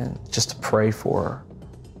happened, just to pray for her.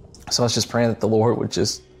 So I was just praying that the Lord would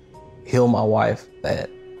just heal my wife, that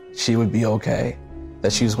she would be okay,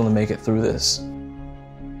 that she was going to make it through this.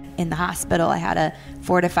 In the hospital, I had a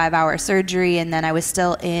 4 to 5 hour surgery, and then I was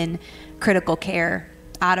still in critical care,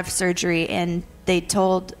 out of surgery, and they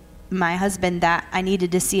told my husband that I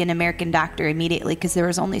needed to see an American doctor immediately because there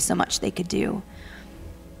was only so much they could do.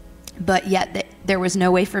 But yet there was no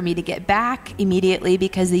way for me to get back immediately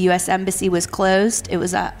because the U.S. Embassy was closed. It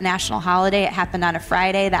was a national holiday. It happened on a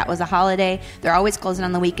Friday. That was a holiday. They're always closing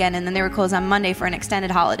on the weekend, and then they were closed on Monday for an extended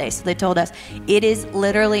holiday. So they told us, it is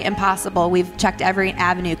literally impossible. We've checked every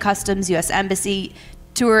avenue, Customs, U.S. Embassy,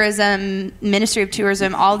 tourism, Ministry of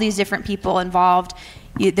Tourism, all these different people involved.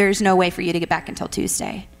 There's no way for you to get back until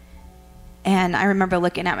Tuesday. And I remember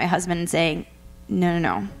looking at my husband and saying,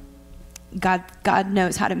 no. God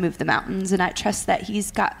knows how to move the mountains, and I trust that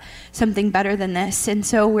he's got something better than this. And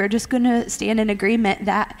so we're just going to stand in agreement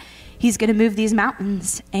that he's going to move these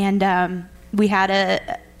mountains. And we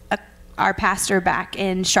had our pastor back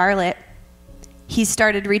in Charlotte. He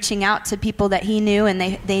started reaching out to people that he knew, and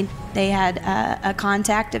they had a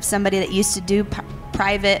contact of somebody that used to do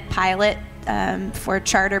private pilot for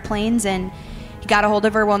charter planes, and he got a hold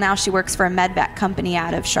of her. Well, now she works for a medvac company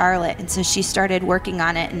out of Charlotte, and so she started working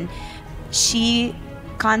on it, and she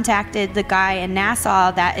contacted the guy in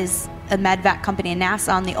Nassau that is a medvac company in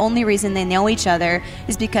Nassau, and the only reason they know each other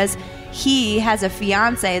is because he has a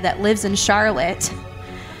fiance that lives in Charlotte,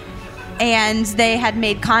 and they had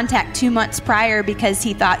made contact 2 months prior because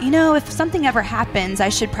he thought, if something ever happens, I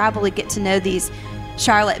should probably get to know these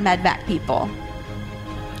Charlotte medvac people.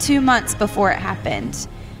 2 months before it happened,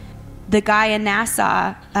 the guy in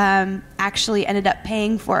Nassau actually ended up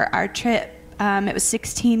paying for our trip. It was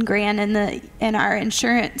 $16,000, and our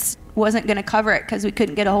insurance wasn't going to cover it because we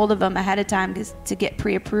couldn't get a hold of him ahead of time to get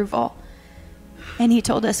pre-approval. And he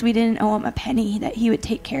told us we didn't owe him a penny, that he would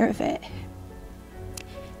take care of it.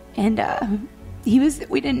 And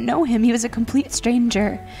we didn't know him. He was a complete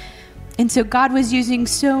stranger. And so God was using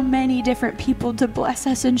so many different people to bless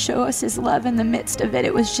us and show us his love in the midst of it.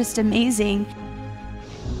 It was just amazing.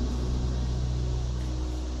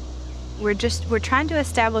 We're trying to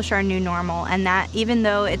establish our new normal, and that even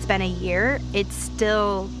though it's been a year, it's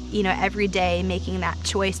still, every day making that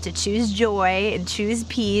choice to choose joy and choose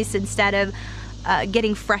peace instead of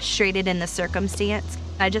getting frustrated in the circumstance.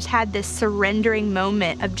 I just had this surrendering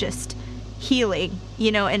moment of just healing,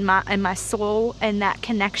 in my soul, and that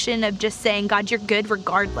connection of just saying, God, you're good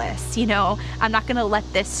regardless. I'm not going to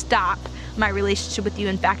let this stop my relationship with you.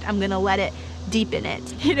 In fact, I'm going to let it deepen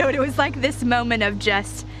it. It was like this moment of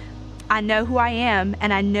just, I know who I am,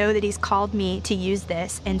 and I know that he's called me to use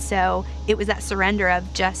this. And so it was that surrender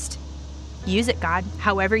of just use it, God,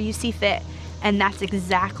 however you see fit. And that's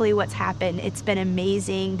exactly what's happened. It's been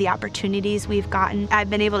amazing, the opportunities we've gotten. I've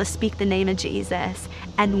been able to speak the name of Jesus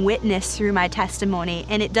and witness through my testimony.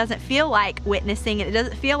 And it doesn't feel like witnessing. It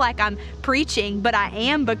doesn't feel like I'm preaching, but I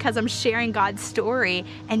am, because I'm sharing God's story.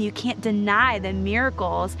 And you can't deny the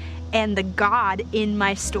miracles and the God in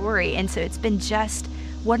my story. And so it's been just,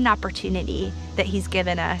 what an opportunity that he's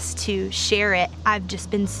given us to share it. I've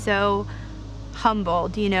just been so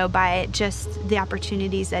humbled, by just the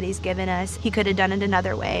opportunities that he's given us. He could have done it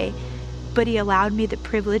another way, but he allowed me the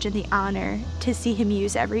privilege and the honor to see him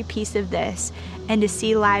use every piece of this and to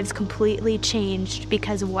see lives completely changed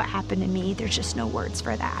because of what happened to me. There's just no words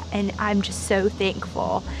for that. And I'm just so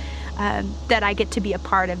thankful that I get to be a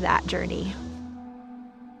part of that journey.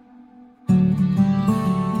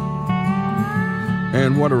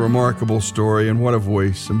 And what a remarkable story, and what a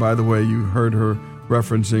voice. And by the way, you heard her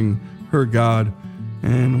referencing her God.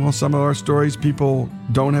 And while some of our stories, people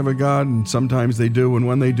don't have a God, and sometimes they do, and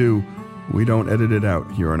when they do, we don't edit it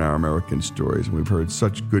out here on Our American Stories. We've heard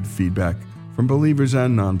such good feedback from believers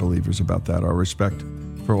and non-believers about that, our respect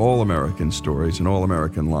for all American stories and all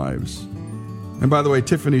American lives. And by the way,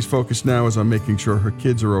 Tiffany's focus now is on making sure her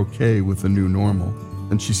kids are okay with the new normal.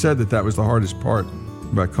 And she said that was the hardest part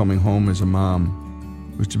about coming home as a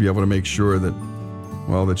mom, was to be able to make sure that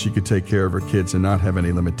she could take care of her kids and not have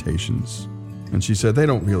any limitations. And she said, they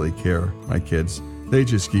don't really care, my kids. They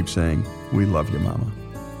just keep saying, we love you, Mama.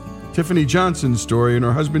 Tiffany Johnson's story and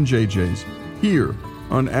her husband JJ's here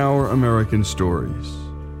on Our American Stories.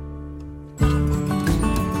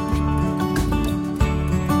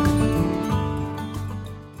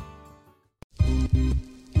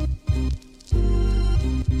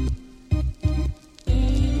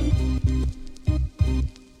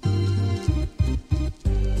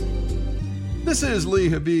 This is Lee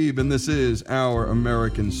Habib, and this is Our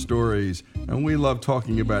American Stories, and we love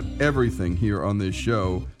talking about everything here on this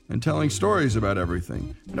show and telling stories about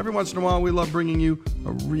everything. And every once in a while, we love bringing you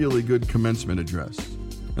a really good commencement address.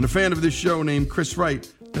 And a fan of this show named Chris Wright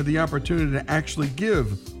had the opportunity to actually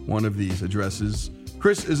give one of these addresses.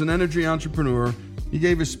 Chris is an energy entrepreneur. He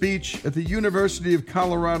gave a speech at the University of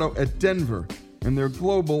Colorado at Denver in their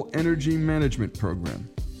Global Energy Management Program.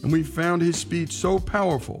 And we found his speech so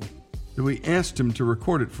powerful that we asked him to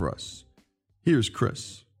record it for us. Here's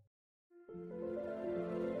Chris.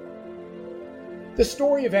 The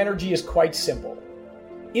story of energy is quite simple.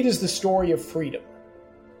 It is the story of freedom.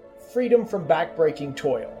 Freedom from backbreaking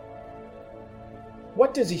toil.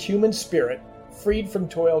 What does a human spirit, freed from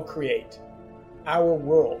toil, create? Our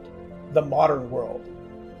world, the modern world.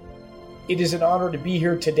 It is an honor to be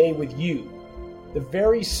here today with you, the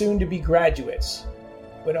very soon-to-be graduates.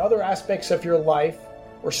 When other aspects of your life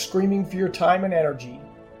were screaming for your time and energy,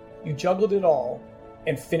 you juggled it all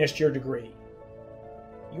and finished your degree.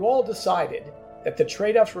 You all decided that the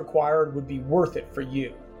trade-offs required would be worth it for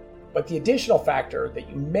you. But the additional factor that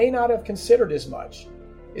you may not have considered as much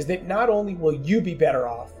is that not only will you be better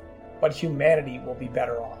off, but humanity will be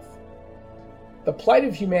better off. The plight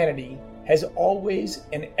of humanity has always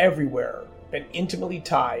and everywhere been intimately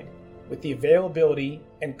tied with the availability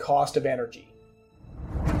and cost of energy.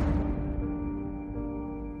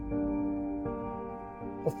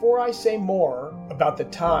 Before I say more about the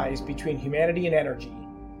ties between humanity and energy,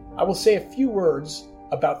 I will say a few words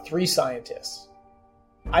about three scientists: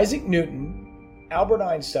 Isaac Newton, Albert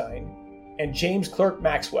Einstein, and James Clerk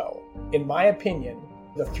Maxwell. In my opinion,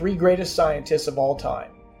 the three greatest scientists of all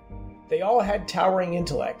time. They all had towering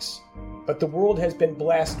intellects, but the world has been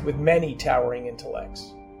blessed with many towering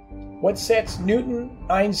intellects. What sets Newton,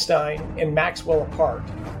 Einstein, and Maxwell apart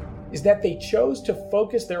is that they chose to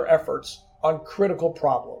focus their efforts on critical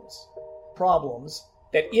problems. Problems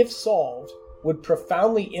that, if solved, would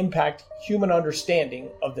profoundly impact human understanding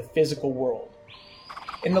of the physical world.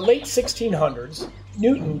 In the late 1600s,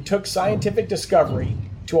 Newton took scientific discovery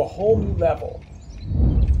to a whole new level.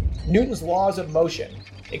 Newton's laws of motion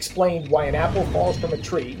explained why an apple falls from a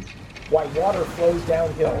tree, why water flows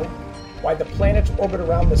downhill, why the planets orbit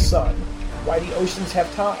around the sun, why the oceans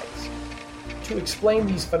have tides. To explain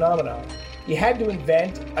these phenomena, he had to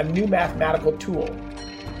invent a new mathematical tool,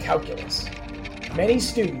 calculus. Many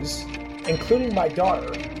students, including my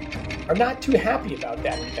daughter, are not too happy about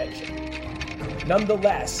that invention.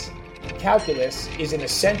 Nonetheless, calculus is an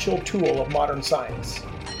essential tool of modern science,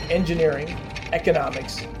 engineering,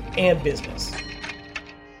 economics, and business.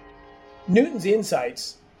 Newton's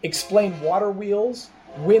insights explain water wheels,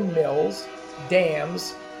 windmills,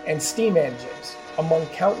 dams, and steam engines, among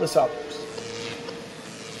countless others.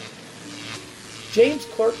 James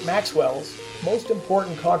Clerk Maxwell's most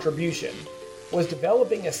important contribution was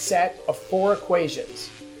developing a set of 4 equations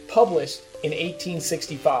published in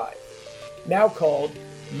 1865, now called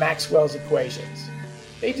Maxwell's equations.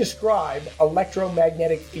 They describe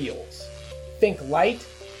electromagnetic fields. Think light,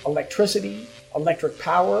 electricity, electric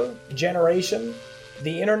power, generation,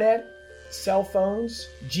 the internet, cell phones,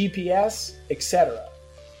 GPS, etc.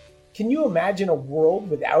 Can you imagine a world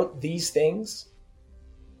without these things?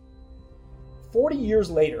 40 years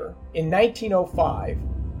later, in 1905,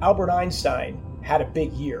 Albert Einstein had a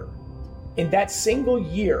big year. In that single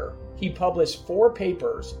year, he published 4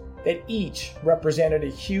 papers that each represented a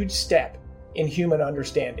huge step in human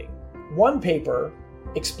understanding. One paper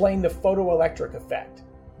explained the photoelectric effect,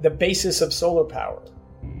 the basis of solar power.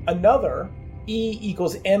 Another, E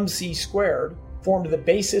equals mc squared, formed the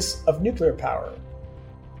basis of nuclear power.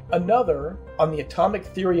 Another, on the atomic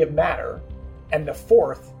theory of matter. And the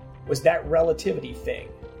fourth was that relativity thing.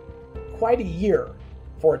 Quite a year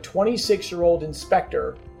for a 26-year-old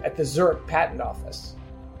inspector at the Zurich Patent Office.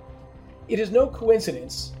 It is no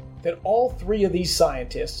coincidence that all 3 of these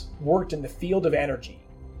scientists worked in the field of energy.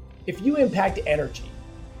 If you impact energy,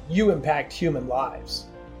 you impact human lives.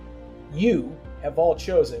 You have all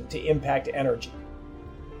chosen to impact energy.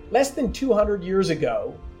 Less than 200 years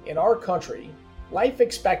ago, in our country, life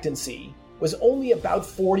expectancy was only about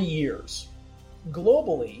 40 years.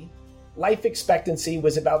 Globally, life expectancy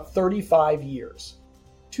was about 35 years.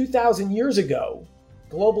 2,000 years ago,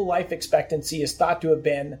 global life expectancy is thought to have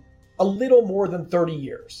been a little more than 30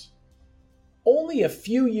 years. Only a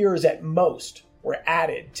few years at most were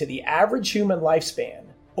added to the average human lifespan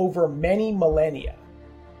over many millennia.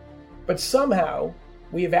 But somehow,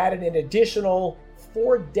 we have added an additional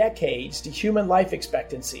 4 decades to human life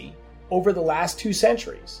expectancy over the last 2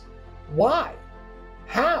 centuries. Why?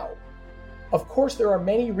 How? Of course, there are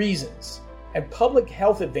many reasons, and public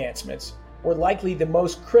health advancements were likely the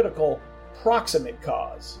most critical proximate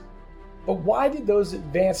cause. But why did those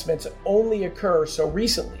advancements only occur so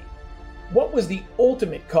recently? What was the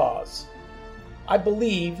ultimate cause? I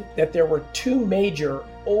believe that there were 2 major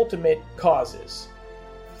ultimate causes.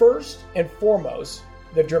 First and foremost,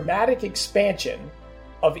 the dramatic expansion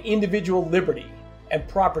of individual liberty and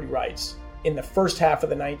property rights in the first half of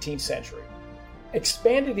the 19th century.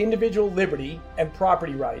 Expanded individual liberty and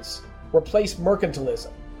property rights replaced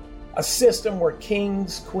mercantilism, a system where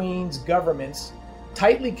kings, queens, governments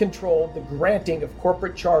tightly controlled the granting of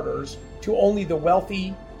corporate charters to only the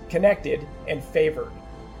wealthy, connected, and favored.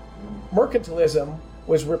 Mercantilism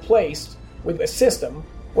was replaced with a system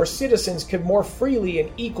where citizens could more freely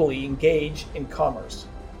and equally engage in commerce.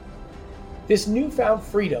 This newfound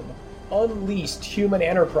freedom unleashed human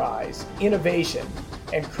enterprise, innovation,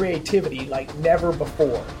 and creativity like never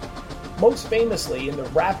before. Most famously in the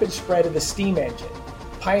rapid spread of the steam engine,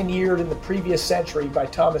 pioneered in the previous century by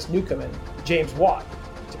Thomas Newcomen, James Watt,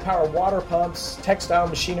 to power water pumps, textile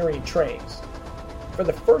machinery, and trains. For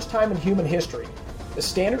the first time in human history, the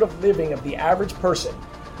standard of living of the average person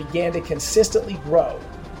began to consistently grow,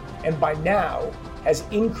 and by now has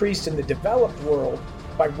increased in the developed world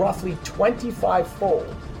by roughly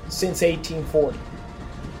 25-fold since 1840,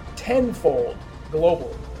 10-fold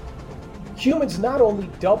globally. Humans not only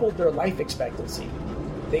doubled their life expectancy,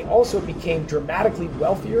 they also became dramatically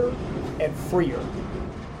wealthier and freer.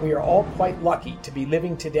 We are all quite lucky to be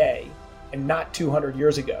living today and not 200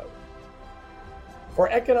 years ago. For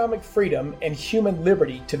economic freedom and human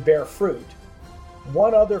liberty to bear fruit,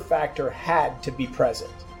 one other factor had to be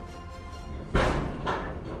present.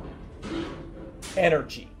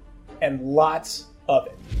 Energy, and lots of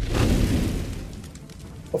it.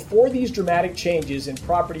 Before these dramatic changes in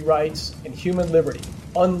property rights and human liberty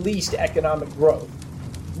unleashed economic growth,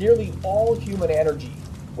 nearly all human energy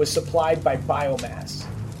was supplied by biomass.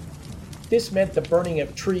 This meant the burning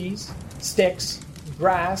of trees, sticks,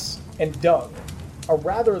 grass, and dung, a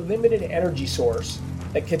rather limited energy source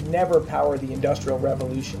that could never power the Industrial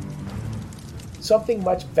Revolution. Something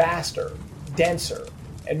much vaster, denser,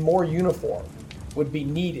 and more uniform would be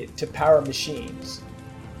needed to power machines.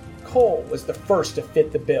 Coal was the first to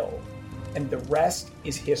fit the bill, and the rest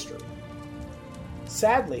is history.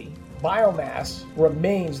 Sadly, biomass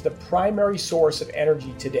remains the primary source of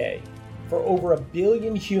energy today for over 1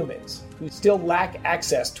 billion humans who still lack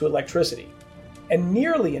access to electricity, and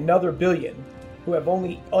nearly another billion who have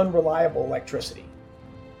only unreliable electricity.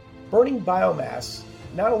 Burning biomass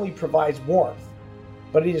not only provides warmth,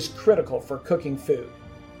 but it is critical for cooking food.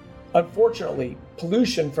 Unfortunately,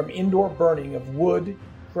 pollution from indoor burning of wood,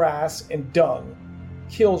 grass, and dung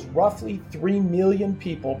kills roughly 3 million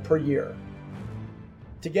people per year.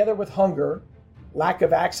 Together with hunger, lack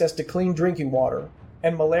of access to clean drinking water,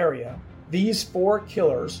 and malaria, these 4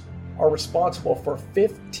 killers are responsible for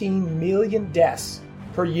 15 million deaths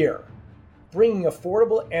per year. Bringing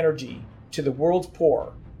affordable energy to the world's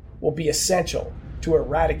poor will be essential to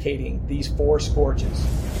eradicating these 4 scourges.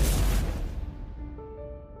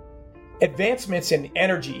 Advancements in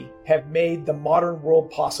energy have made the modern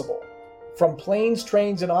world possible. From planes,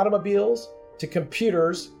 trains, and automobiles to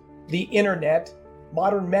computers, the internet,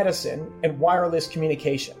 modern medicine, and wireless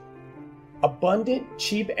communication. Abundant,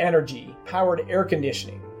 cheap energy powered air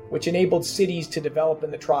conditioning, which enabled cities to develop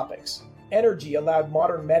in the tropics. Energy allowed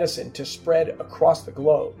modern medicine to spread across the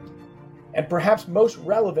globe. And perhaps most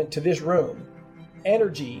relevant to this room,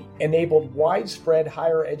 energy enabled widespread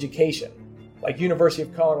higher education, like University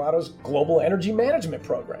of Colorado's Global Energy Management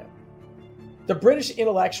Program. The British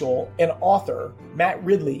intellectual and author Matt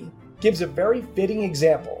Ridley gives a very fitting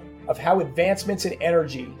example of how advancements in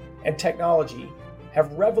energy and technology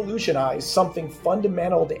have revolutionized something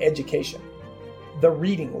fundamental to education: the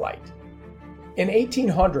reading light. In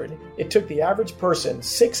 1800, it took the average person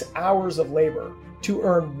 6 hours of labor to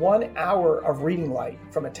earn 1 hour of reading light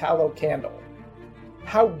from a tallow candle.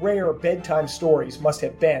 How rare bedtime stories must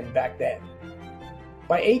have been back then.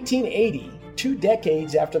 By 1880, 2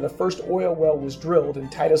 decades after the first oil well was drilled in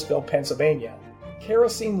Titusville, Pennsylvania,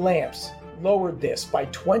 kerosene lamps lowered this by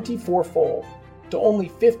 24-fold to only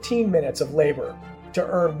 15 minutes of labor to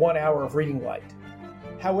earn 1 hour of reading light.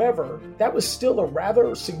 However, that was still a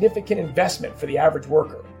rather significant investment for the average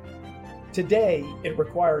worker. Today, it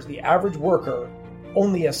requires the average worker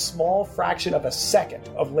only a small fraction of a second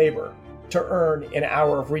of labor to earn an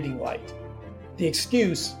hour of reading light. The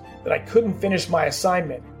excuse that I couldn't finish my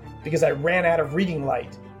assignment because I ran out of reading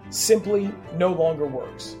light simply no longer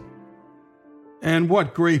works. And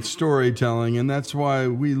what great storytelling, and that's why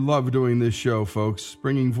we love doing this show, folks,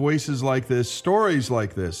 bringing voices like this, stories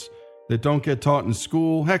like this, that don't get taught in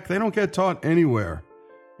school. Heck, they don't get taught anywhere.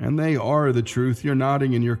 And they are the truth. You're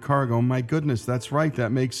nodding in your car going, my goodness, that's right,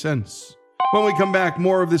 that makes sense. When we come back,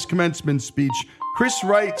 more of this commencement speech, Chris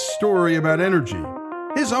Wright's story about energy.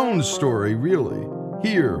 His own story, really,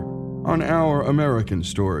 here on Our American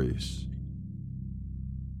Stories.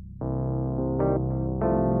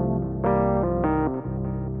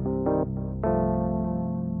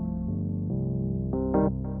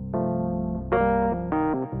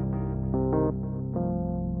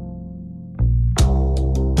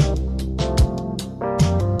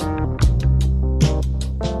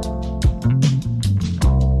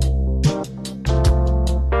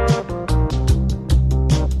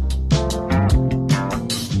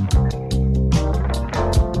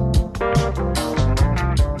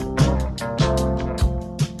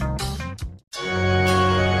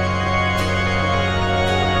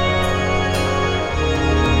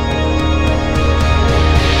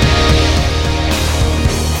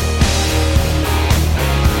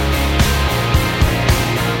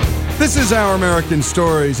 This is Our American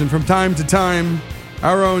Stories, and from time to time,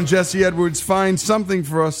 our own Jesse Edwards finds something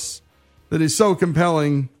for us that is so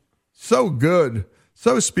compelling, so good,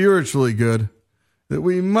 so spiritually good, that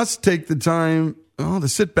we must take the time to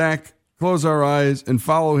sit back, close our eyes, and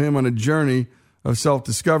follow him on a journey of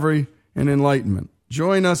self-discovery and enlightenment.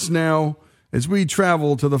 Join us now as we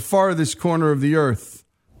travel to the farthest corner of the earth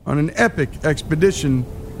on an epic expedition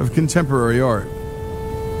of contemporary art.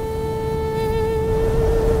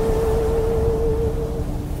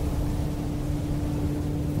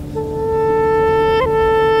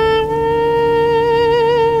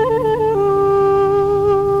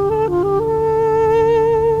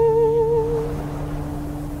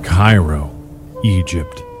 Cairo,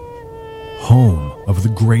 Egypt, home of the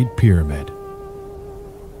Great Pyramid.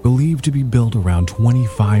 Believed to be built around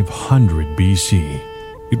 2500 BC,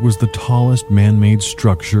 it was the tallest man-made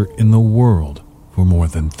structure in the world for more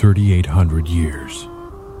than 3,800 years.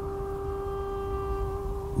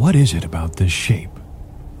 What is it about this shape,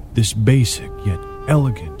 this basic yet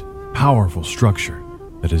elegant, powerful structure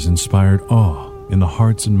that has inspired awe in the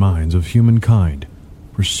hearts and minds of humankind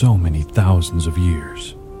for so many thousands of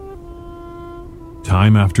years?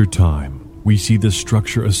 Time after time, we see this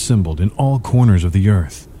structure assembled in all corners of the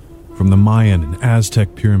earth, from the Mayan and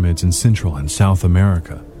Aztec pyramids in Central and South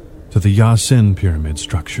America to the Yasin pyramid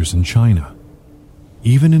structures in China.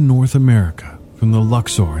 Even in North America, from the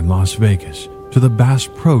Luxor in Las Vegas to the Bass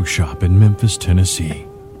Pro Shop in Memphis, Tennessee,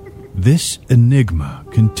 this enigma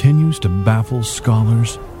continues to baffle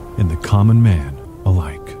scholars and the common man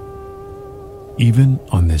alike. Even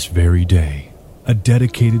on this very day, a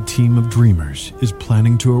dedicated team of dreamers is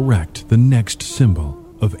planning to erect the next symbol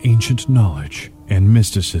of ancient knowledge and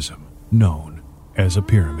mysticism known as a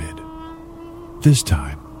pyramid. This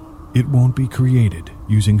time, it won't be created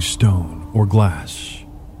using stone or glass.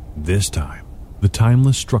 This time, the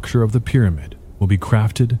timeless structure of the pyramid will be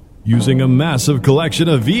crafted using a massive collection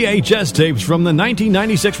of VHS tapes from the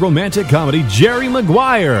 1996 romantic comedy Jerry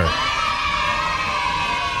Maguire,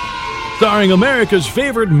 starring America's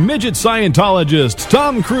favorite midget Scientologist,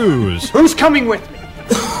 Tom Cruise. Who's coming with me?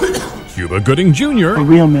 Cuba Gooding Jr. A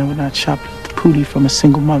real man would not shop at the Pootie from a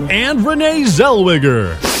single mother. And Renee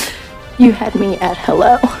Zellweger. You had me at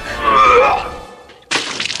hello.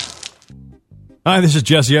 Hi, this is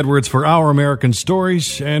Jesse Edwards for Our American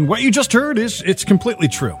Stories, and what you just heard it's completely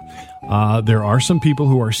true. There are some people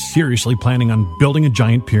who are seriously planning on building a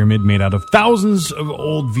giant pyramid made out of thousands of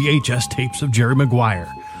old VHS tapes of Jerry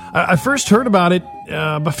Maguire. I first heard about it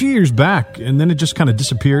a few years back, and then it just kind of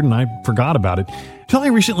disappeared, and I forgot about it, until I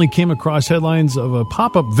recently came across headlines of a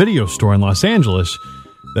pop-up video store in Los Angeles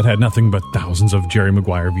that had nothing but thousands of Jerry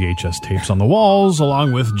Maguire VHS tapes on the walls,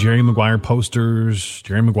 along with Jerry Maguire posters,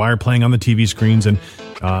 Jerry Maguire playing on the TV screens, and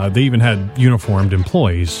they even had uniformed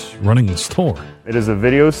employees running the store. It is a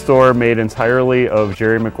video store made entirely of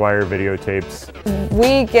Jerry Maguire videotapes.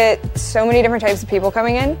 We get so many different types of people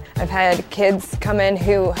coming in. I've had kids come in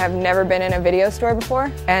who have never been in a video store before,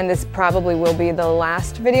 and this probably will be the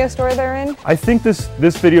last video store they're in. I think this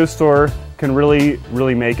video store can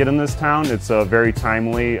really make it in this town. It's very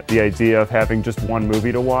timely. The idea of having just one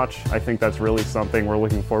movie to watch, I think that's really something we're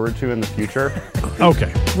looking forward to in the future.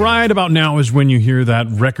 Okay, right about now is when you hear that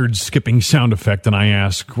record-skipping sound effect and I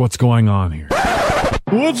ask, what's going on here?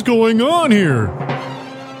 What's going on here?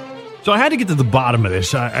 So I had to get to the bottom of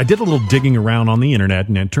this. I did a little digging around on the internet,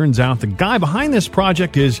 and it turns out the guy behind this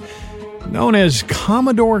project is known as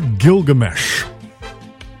Commodore Gilgamesh.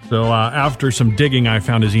 So after some digging, I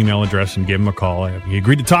found his email address and gave him a call. He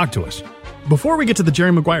agreed to talk to us. Before we get to the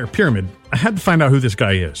Jerry Maguire Pyramid, I had to find out who this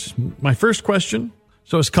guy is. My first question,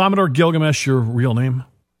 so is Commodore Gilgamesh your real name?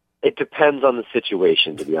 It depends on the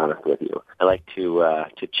situation, to be honest with you. I like to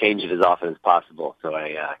change it as often as possible, so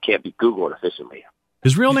I can't be Googled efficiently.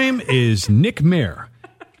 His real name is Nick Mayer.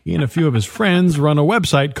 He and a few of his friends run a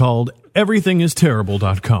website called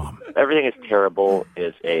EverythingIsTerrible.com. Everything is Terrible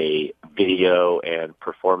is a video and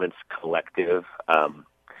performance collective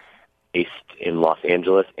based in Los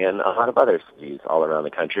Angeles and a lot of other cities all around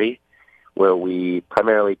the country, where we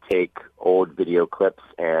primarily take old video clips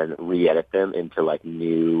and re-edit them into like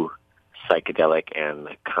new psychedelic and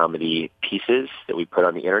comedy pieces that we put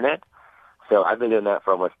on the internet. So I've been doing that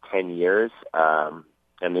for almost 10 years, and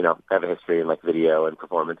I have a history in like video and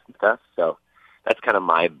performance and stuff. So that's kind of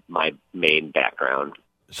my main background.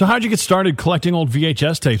 So how'd you get started collecting old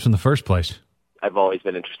VHS tapes in the first place? I've always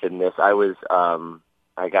been interested in this.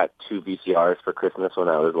 I got 2 VCRs for Christmas when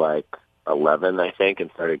I was like 11, I think, and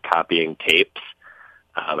started copying tapes.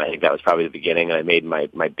 I think that was probably the beginning. I made my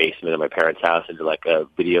basement of my parents' house into like a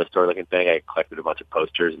video store looking thing. I collected a bunch of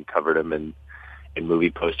posters and covered them in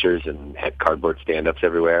movie posters and had cardboard stand-ups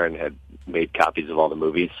everywhere and had made copies of all the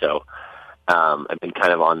movies. So I've been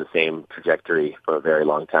kind of on the same trajectory for a very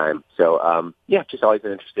long time. So just always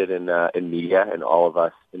been interested in media, and all of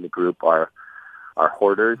us in the group are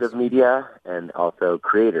hoarders of media and also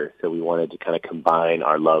creators. So we wanted to kind of combine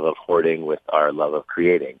our love of hoarding with our love of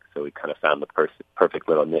creating. So we kind of found the perfect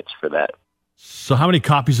little niche for that. So how many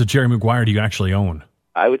copies of Jerry Maguire do you actually own?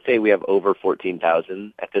 I would say we have over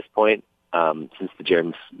 14,000 at this point. Since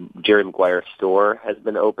the Jerry Maguire store has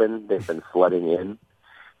been open, they've been flooding in.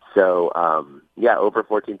 So over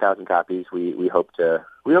 14,000 copies. We hope to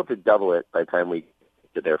double it by the time we get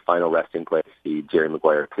to their final resting place, the Jerry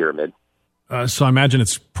Maguire Pyramid. So I imagine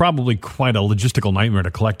it's probably quite a logistical nightmare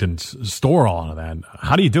to collect and store all of that.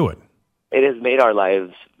 How do you do it? It has made our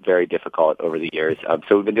lives very difficult over the years.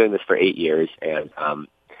 So we've been doing this for 8 years, and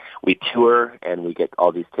we tour and we get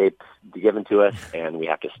all these tapes given to us, and we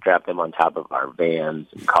have to strap them on top of our vans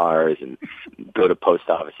and cars and go to post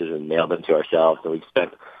offices and mail them to ourselves. And we've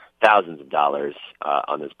spent thousands of dollars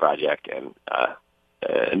on this project and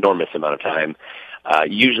an enormous amount of time.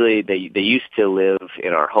 Usually they used to live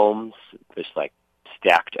in our homes, just like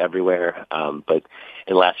stacked everywhere. But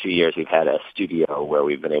in the last few years, we've had a studio where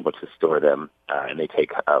we've been able to store them, and they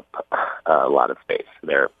take up a lot of space.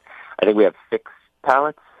 I think we have 6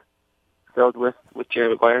 pallets filled with Jerry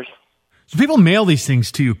Maguire's. So people mail these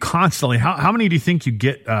things to you constantly. How many do you think you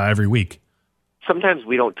get every week? Sometimes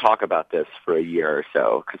we don't talk about this for a year or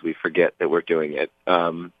so because we forget that we're doing it.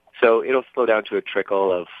 So it'll slow down to a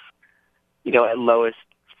trickle of at lowest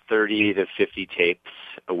 30 to 50 tapes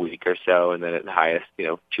a week or so, and then at the highest,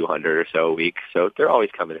 200 or so a week. So they're always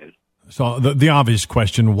coming in. So the obvious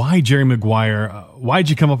question, why Jerry Maguire? Why'd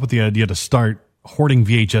you come up with the idea to start hoarding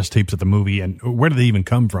VHS tapes at the movie, and where did they even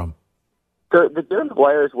come from? So the Jerry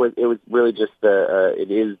Maguires was really just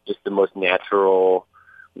it is just the most natural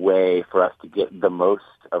way for us to get the most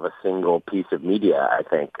of a single piece of media, I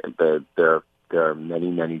think. There are many,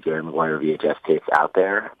 many Jerry Maguire VHS tapes out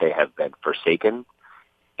there. They have been forsaken,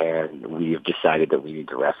 and we've decided that we need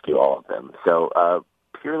to rescue all of them. So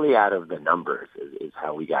purely out of the numbers is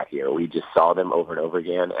how we got here. We just saw them over and over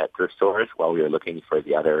again at thrift stores while we were looking for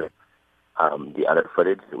the other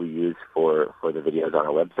footage that we use for the videos on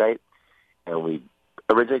our website. And we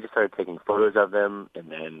originally just started taking photos of them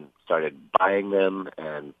and then started buying them,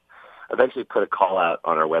 and eventually put a call out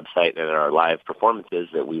on our website and in our live performances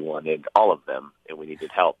that we wanted all of them and we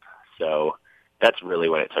needed help. So that's really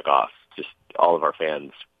when it took off. Just all of our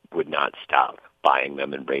fans would not stop buying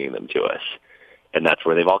them and bringing them to us. And that's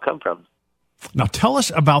where they've all come from. Now tell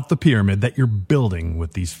us about the pyramid that you're building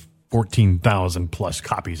with these 14,000 plus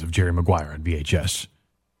copies of Jerry Maguire on VHS.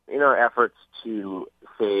 In our efforts to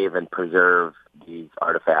save and preserve these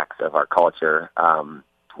artifacts of our culture,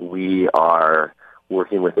 we are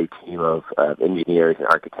working with a team of engineers and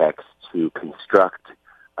architects to construct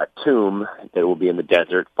a tomb that will be in the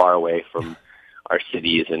desert far away from our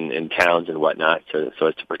cities and towns and whatnot, so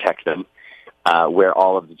as to protect them, where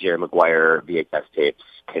all of the Jerry Maguire VHS tapes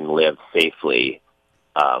can live safely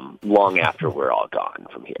long after we're all gone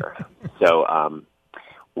from here. So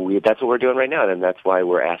that's what we're doing right now, and that's why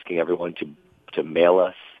we're asking everyone to mail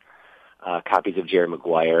us copies of Jerry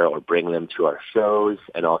Maguire or bring them to our shows,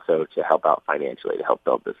 and also to help out financially to help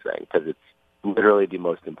build this thing, because it's literally the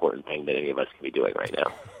most important thing that any of us can be doing right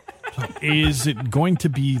now. Is it going to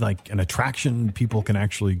be like an attraction people can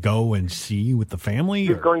actually go and see with the family?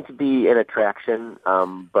 It's going to be an attraction,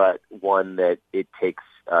 but one that it takes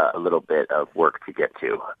a little bit of work to get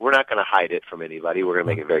to. We're not going to hide it from anybody. We're going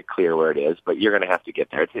to make it very clear where it is, but you're going to have to get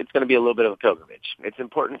there. It's going to be a little bit of a pilgrimage. It's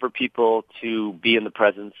important for people to be in the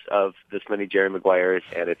presence of this many Jerry Maguires,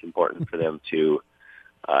 and it's important for them to,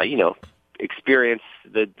 experience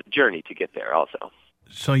the journey to get there also.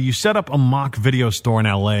 So you set up a mock video store in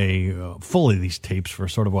L.A. Full of these tapes for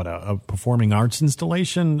sort of a performing arts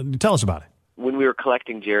installation. Tell us about it. When we were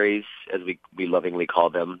collecting Jerry's, as we lovingly call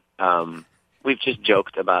them, we've just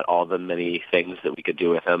joked about all the many things that we could do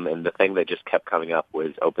with them, and the thing that just kept coming up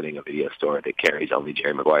was opening a video store that carries only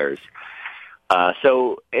Jerry Maguires.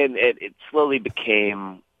 It slowly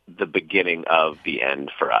became the beginning of the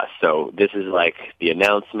end for us. So this is like the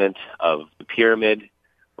announcement of the pyramid.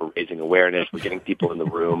 We're raising awareness. We're getting people in the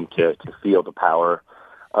room to feel the power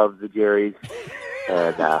of the Jerrys,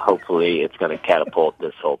 and hopefully it's going to catapult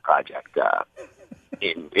this whole project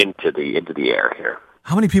into the air here.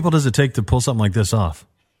 How many people does it take to pull something like this off?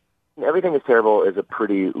 Everything is Terrible is a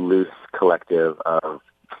pretty loose collective of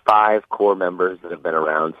 5 core members that have been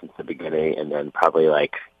around since the beginning, and then probably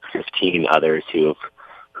like 15 others who've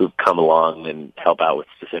come along and help out with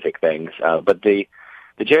specific things. But the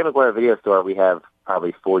Jerry Maguire video store, we have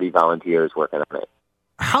probably 40 volunteers working on it.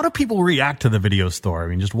 How do people react to the video store? I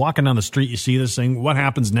mean, just walking down the street, you see this thing, what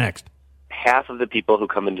happens next? Half of the people who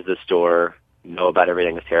come into the store know about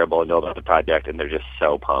Everything is Terrible, know about the project, and they're just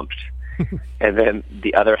so pumped. And then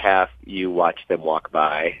the other half, you watch them walk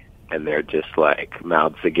by, and they're just like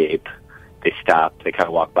mouths agape. They stop, they kind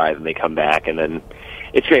of walk by, then they come back, and then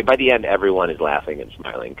it's great. By the end, everyone is laughing and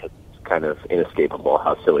smiling because it's kind of inescapable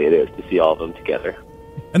how silly it is to see all of them together.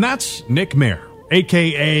 And that's Nick Mayer,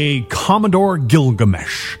 a.k.a. Commodore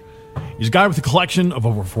Gilgamesh. He's a guy with a collection of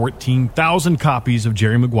over 14,000 copies of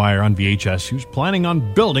Jerry Maguire on VHS who's planning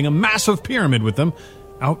on building a massive pyramid with them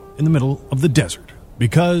out in the middle of the desert.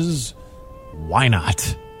 Because why not?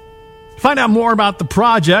 To find out more about the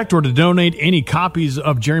project or to donate any copies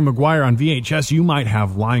of Jerry Maguire on VHS you might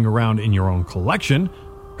have lying around in your own collection,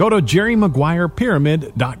 go to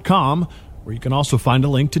JerryMaguirePyramid.com, where you can also find a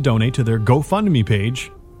link to donate to their GoFundMe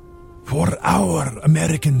page. For Our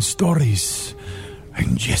American Stories,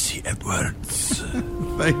 I'm Jesse Edwards.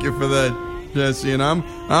 Thank you for that, Jesse. And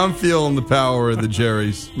I'm feeling the power of the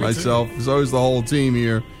Jerrys myself. There's always the whole team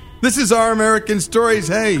here. This is Our American Stories.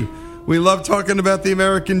 Hey, we love talking about the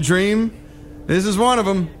American dream. This is one of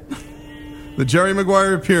them. The Jerry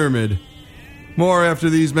Maguire Pyramid. More after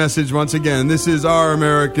these messages once again. This is Our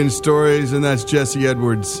American Stories, and that's Jesse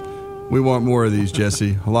Edwards. We want more of these,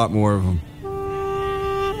 Jesse. A lot more of them.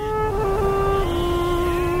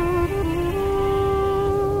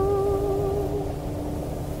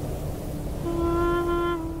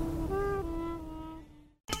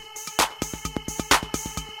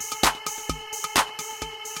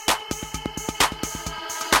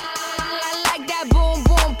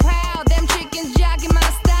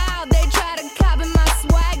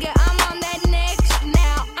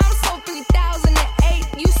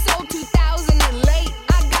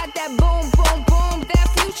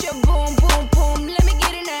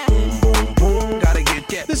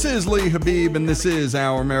 This is Lee Habib, and this is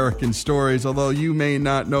Our American Stories. Although you may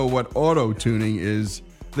not know what auto-tuning is,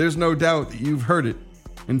 there's no doubt that you've heard it.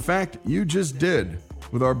 In fact, you just did,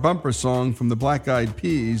 with our bumper song from the Black Eyed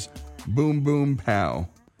Peas, Boom Boom Pow.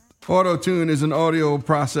 Auto-tune is an audio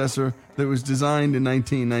processor that was designed in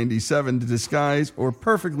 1997 to disguise or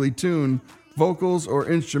perfectly tune vocals or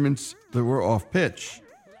instruments that were off-pitch.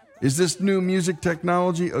 Is this new music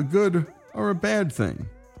technology a good or a bad thing?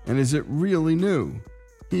 And is it really new?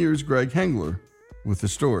 Here's Greg Hengler with the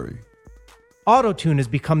story. Autotune has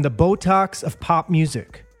become the Botox of pop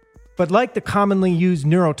music. But like the commonly used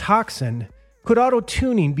neurotoxin, could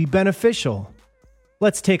auto-tuning be beneficial?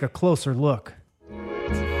 Let's take a closer look.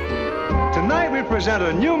 Tonight we present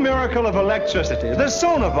a new miracle of electricity, the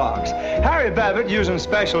Sonavox. Harry Babbitt, using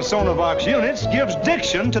special Sonavox units, gives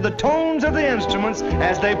diction to the tones of the instruments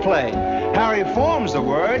as they play. Harry forms the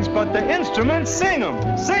words, but the instruments sing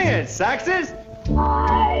them. Sing it, Saxes!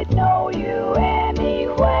 I know you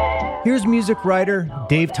anywhere. Here's music writer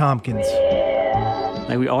Dave Tompkins.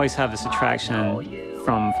 Like, we always have this attraction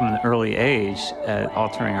from an early age at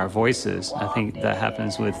altering our voices. I think that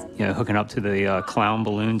happens with hooking up to the clown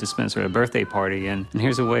balloon dispenser at a birthday party. And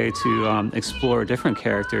here's a way to explore different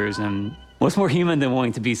characters. And what's more human than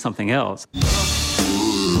wanting to be something else?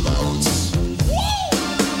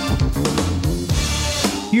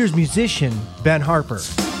 Here's musician Ben Harper.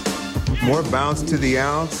 More bounce to the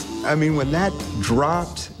ounce. I mean, when that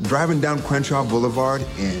dropped, driving down Crenshaw Boulevard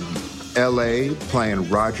in L.A., playing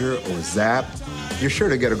Roger or Zapp, you're sure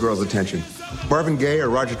to get a girl's attention. Marvin Gaye or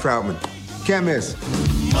Roger Troutman. Can't miss.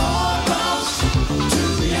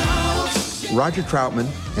 Roger Troutman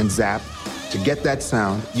and Zapp, to get that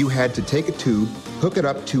sound, you had to take a tube, hook it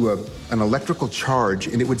up to an electrical charge,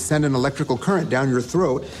 and it would send an electrical current down your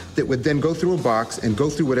throat that would then go through a box and go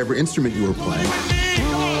through whatever instrument you were playing.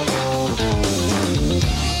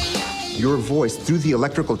 Your voice, through the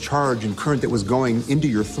electrical charge and current that was going into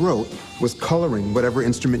your throat, was coloring whatever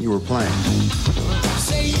instrument you were playing.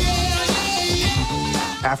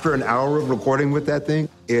 After an hour of recording with that thing,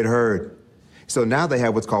 it hurt. So now they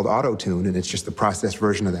have what's called auto-tune, and it's just the processed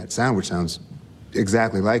version of that sound, which sounds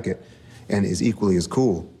exactly like it and is equally as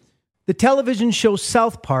cool. The television show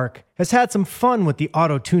South Park has had some fun with the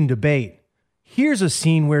auto-tune debate. Here's a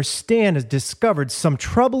scene where Stan has discovered some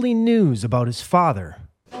troubling news about his father.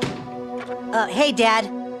 Hey, Dad.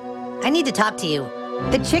 I need to talk to you.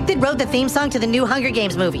 The chick that wrote the theme song to the new Hunger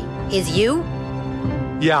Games movie is you?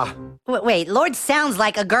 Yeah. Wait, Lord sounds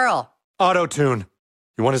like a girl. Auto-tune.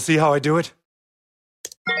 You want to see how I do it?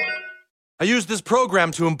 I use this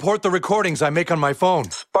program to import the recordings I make on my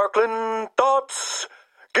phone. Sparkling thoughts,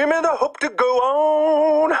 give me the hope to go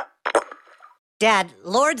on. Dad,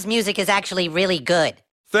 Lord's music is actually really good.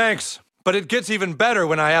 Thanks, but it gets even better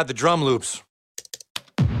when I add the drum loops.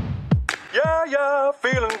 Yeah,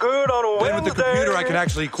 feeling good on a Wednesday. Then with the computer, I can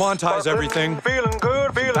actually quantize everything, feeling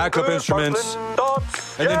back up instruments,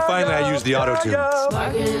 and then finally I use the auto-tune.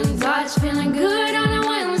 Sparkling thoughts, feeling good on a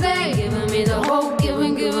Wednesday, giving me the hope,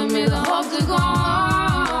 giving me the hope to go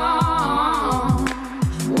on.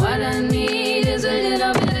 What I need is a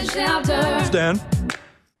little bit of shelter. Stan.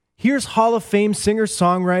 Here's Hall of Fame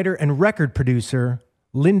singer-songwriter and record producer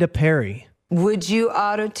Linda Perry. Would you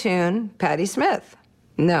auto-tune Patti Smith?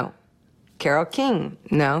 No. Carole King?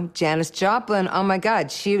 No. Janis Joplin? Oh my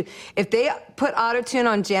God. If they put auto-tune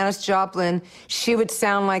on Janis Joplin, she would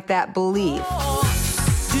sound like that Believe.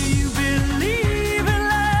 Do you believe in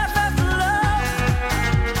life after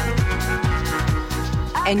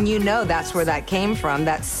love? And you know that's where that came from.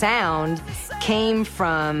 That sound came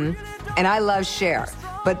from, and I love Cher,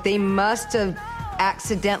 but they must have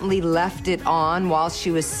accidentally left it on while she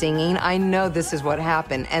was singing. I know this is what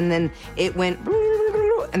happened. And then it went,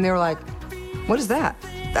 and they were like, what is that?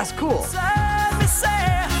 That's cool.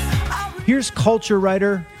 Here's culture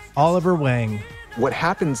writer Oliver Wang. What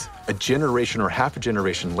happens a generation or half a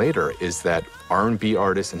generation later is that R&B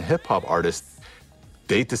artists and hip-hop artists,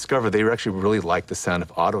 they discover they actually really like the sound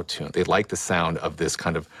of auto-tune. They like the sound of this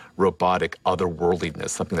kind of robotic otherworldliness,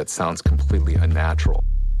 something that sounds completely unnatural.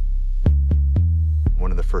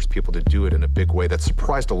 One of the first people to do it in a big way that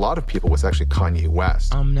surprised a lot of people was actually Kanye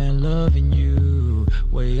West. I'm not loving you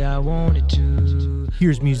way I wanted to.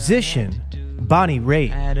 Here's musician Bonnie Raitt.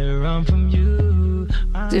 Had to run from you.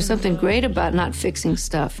 There's something great about not fixing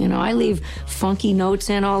stuff. You know, I leave funky notes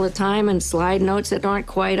in all the time and slide notes that aren't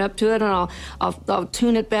quite up to it, and I'll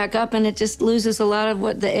tune it back up, and it just loses a lot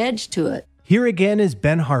of the edge to it. Here again is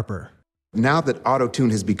Ben Harper. Now that auto-tune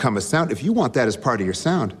has become a sound, if you want that as part of your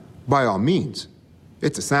sound, by all means.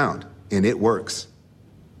 It's a sound, and it works.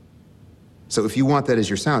 So if you want that as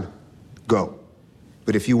your sound, go.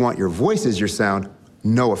 But if you want your voice as your sound,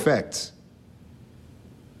 no effects,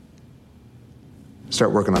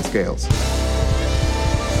 start working on scales.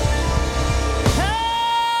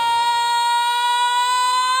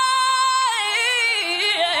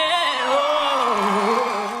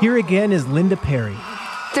 Here again is Linda Perry.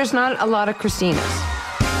 There's not a lot of Christinas.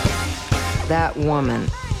 That woman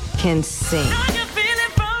can sing.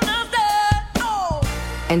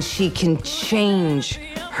 And she can change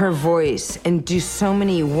her voice and do so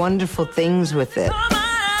many wonderful things with it.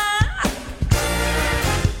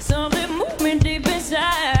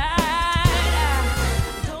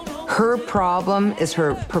 Her problem is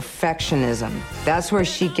her perfectionism. That's where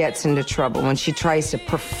she gets into trouble, when she tries to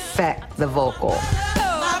perfect the vocal.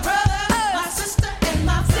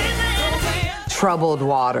 Troubled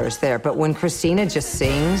waters there, but when Christina just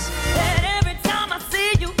sings,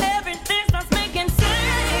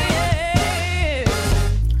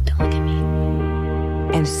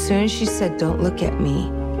 and as soon as she said, "Don't look at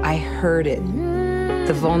me," I heard it.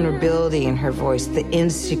 The vulnerability in her voice, the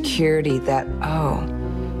insecurity that, oh,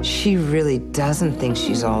 she really doesn't think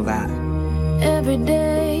she's all that. Every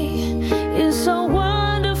day is so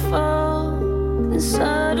wonderful, and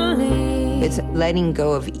suddenly It's letting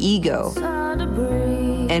go of ego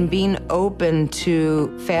and being open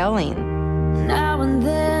to failing. now and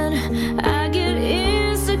then I get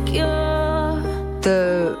insecure.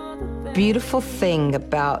 The beautiful thing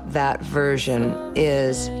about that version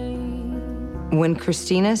is when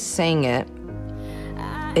Christina sang it,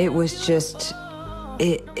 it was just,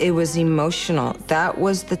 it was emotional. That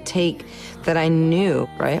was the take that I knew,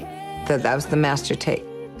 right? That was the master take.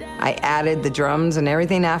 I added the drums and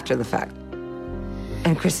everything after the fact.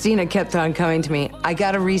 And Christina kept on coming to me, "I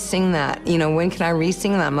gotta re-sing that. You know, when can I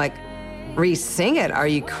re-sing that?" I'm like, "Re-sing it? Are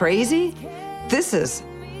you crazy? This is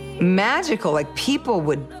magical. Like, people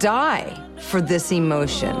would die for this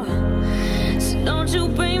emotion." So don't you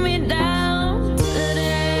bring me down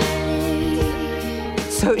today.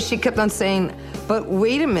 So she kept on saying, "But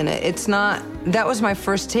wait a minute, it's not, that was my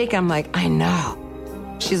first take." I'm like, "I know."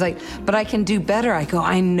 She's like, "But I can do better." I go,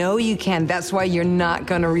 "I know you can. That's why you're not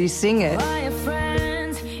gonna re-sing it."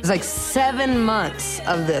 It's like 7 months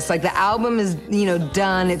of this. Like, the album is, you know,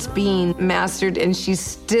 done, it's being mastered, and she's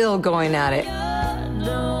still going at it.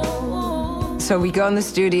 So we go in the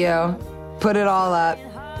studio, put it all up,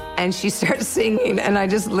 and she starts singing, and I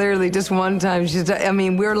just literally, just one time,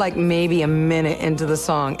 we're like maybe a minute into the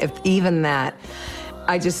song, if even that.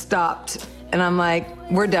 I just stopped, and I'm like,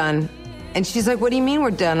 "We're done." And she's like, "What do you mean we're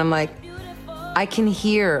done?" I'm like, "I can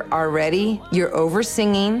hear already you're over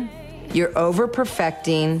singing, you're over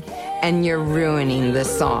perfecting, and you're ruining this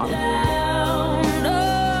song."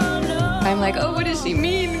 I'm like, oh, what does she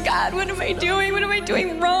mean? God, what am I doing? What am I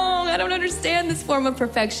doing wrong? I don't understand this form of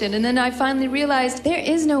perfection. And then I finally realized there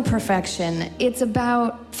is no perfection. It's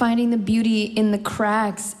about finding the beauty in the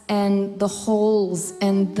cracks and the holes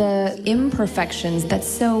and the imperfections that's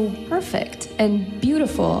so perfect and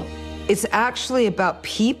beautiful. It's actually about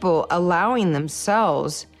people allowing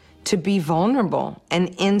themselves to be vulnerable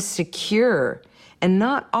and insecure and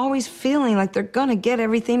not always feeling like they're gonna get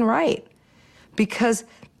everything right. Because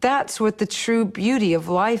that's what the true beauty of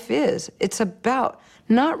life is. It's about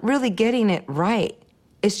not really getting it right.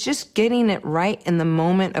 It's just getting it right in the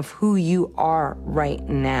moment of who you are right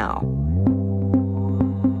now.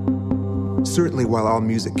 Certainly, while all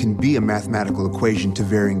music can be a mathematical equation to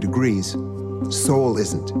varying degrees, soul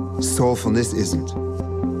isn't. Soulfulness isn't.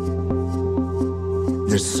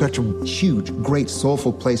 There's such a huge, great,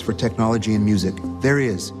 soulful place for technology and music. There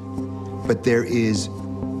is. But there is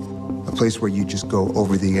a place where you just go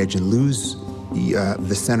over the edge and lose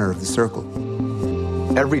the center of the circle.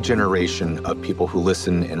 Every generation of people who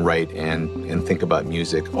listen and write and think about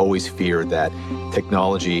music always fear that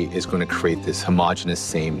technology is going to create this homogeneous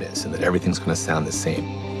sameness and that everything's going to sound the same.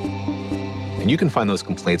 And you can find those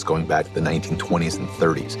complaints going back to the 1920s and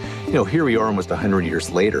 30s. You know, here we are almost 100 years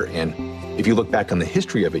later, and if you look back on the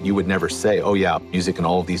history of it, you would never say, oh yeah, music in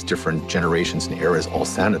all of these different generations and eras all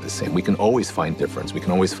sounded the same. We can always find difference. We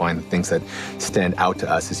can always find the things that stand out to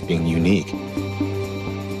us as being unique.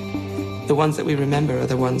 The ones that we remember are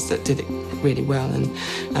the ones that did it really well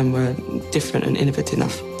and were different and innovative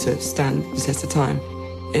enough to stand the test of time.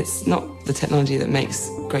 It's not the technology that makes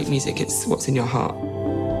great music, it's what's in your heart.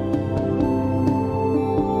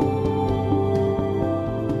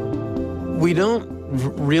 We don't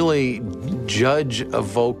really judge a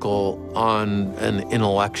vocal on an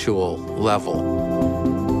intellectual level.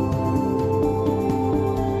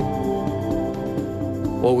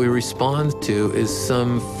 What we respond to is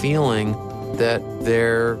some feeling that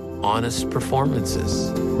they're honest performances.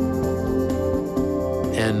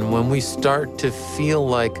 And when we start to feel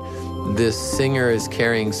like this singer is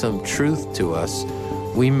carrying some truth to us,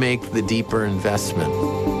 we make the deeper investment.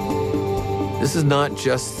 This is not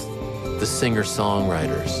just the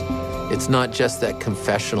singer-songwriters. It's not just that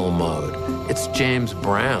confessional mode. It's James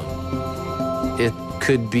Brown. It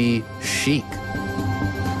could be Chic.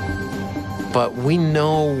 But we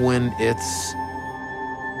know when it's,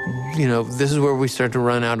 this is where we start to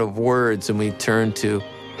run out of words and we turn to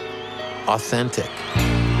authentic.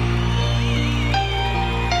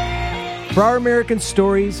 For Our American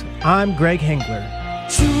Stories, I'm Greg Hengler.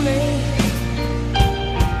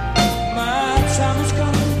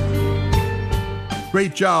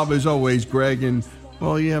 Great job as always, Greg. And,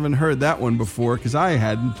 well, you haven't heard that one before because I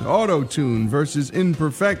hadn't. Auto-tune versus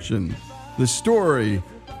imperfection. The story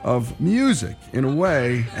of music in a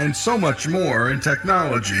way and so much more in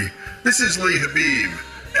technology. This is Lee Habib,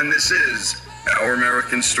 and this is Our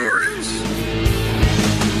American Stories.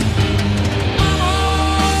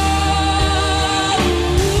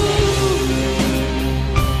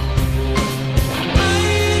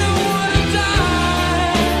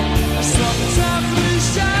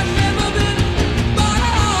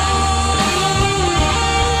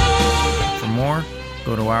 For more,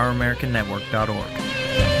 go to OurAmericanNetwork.org.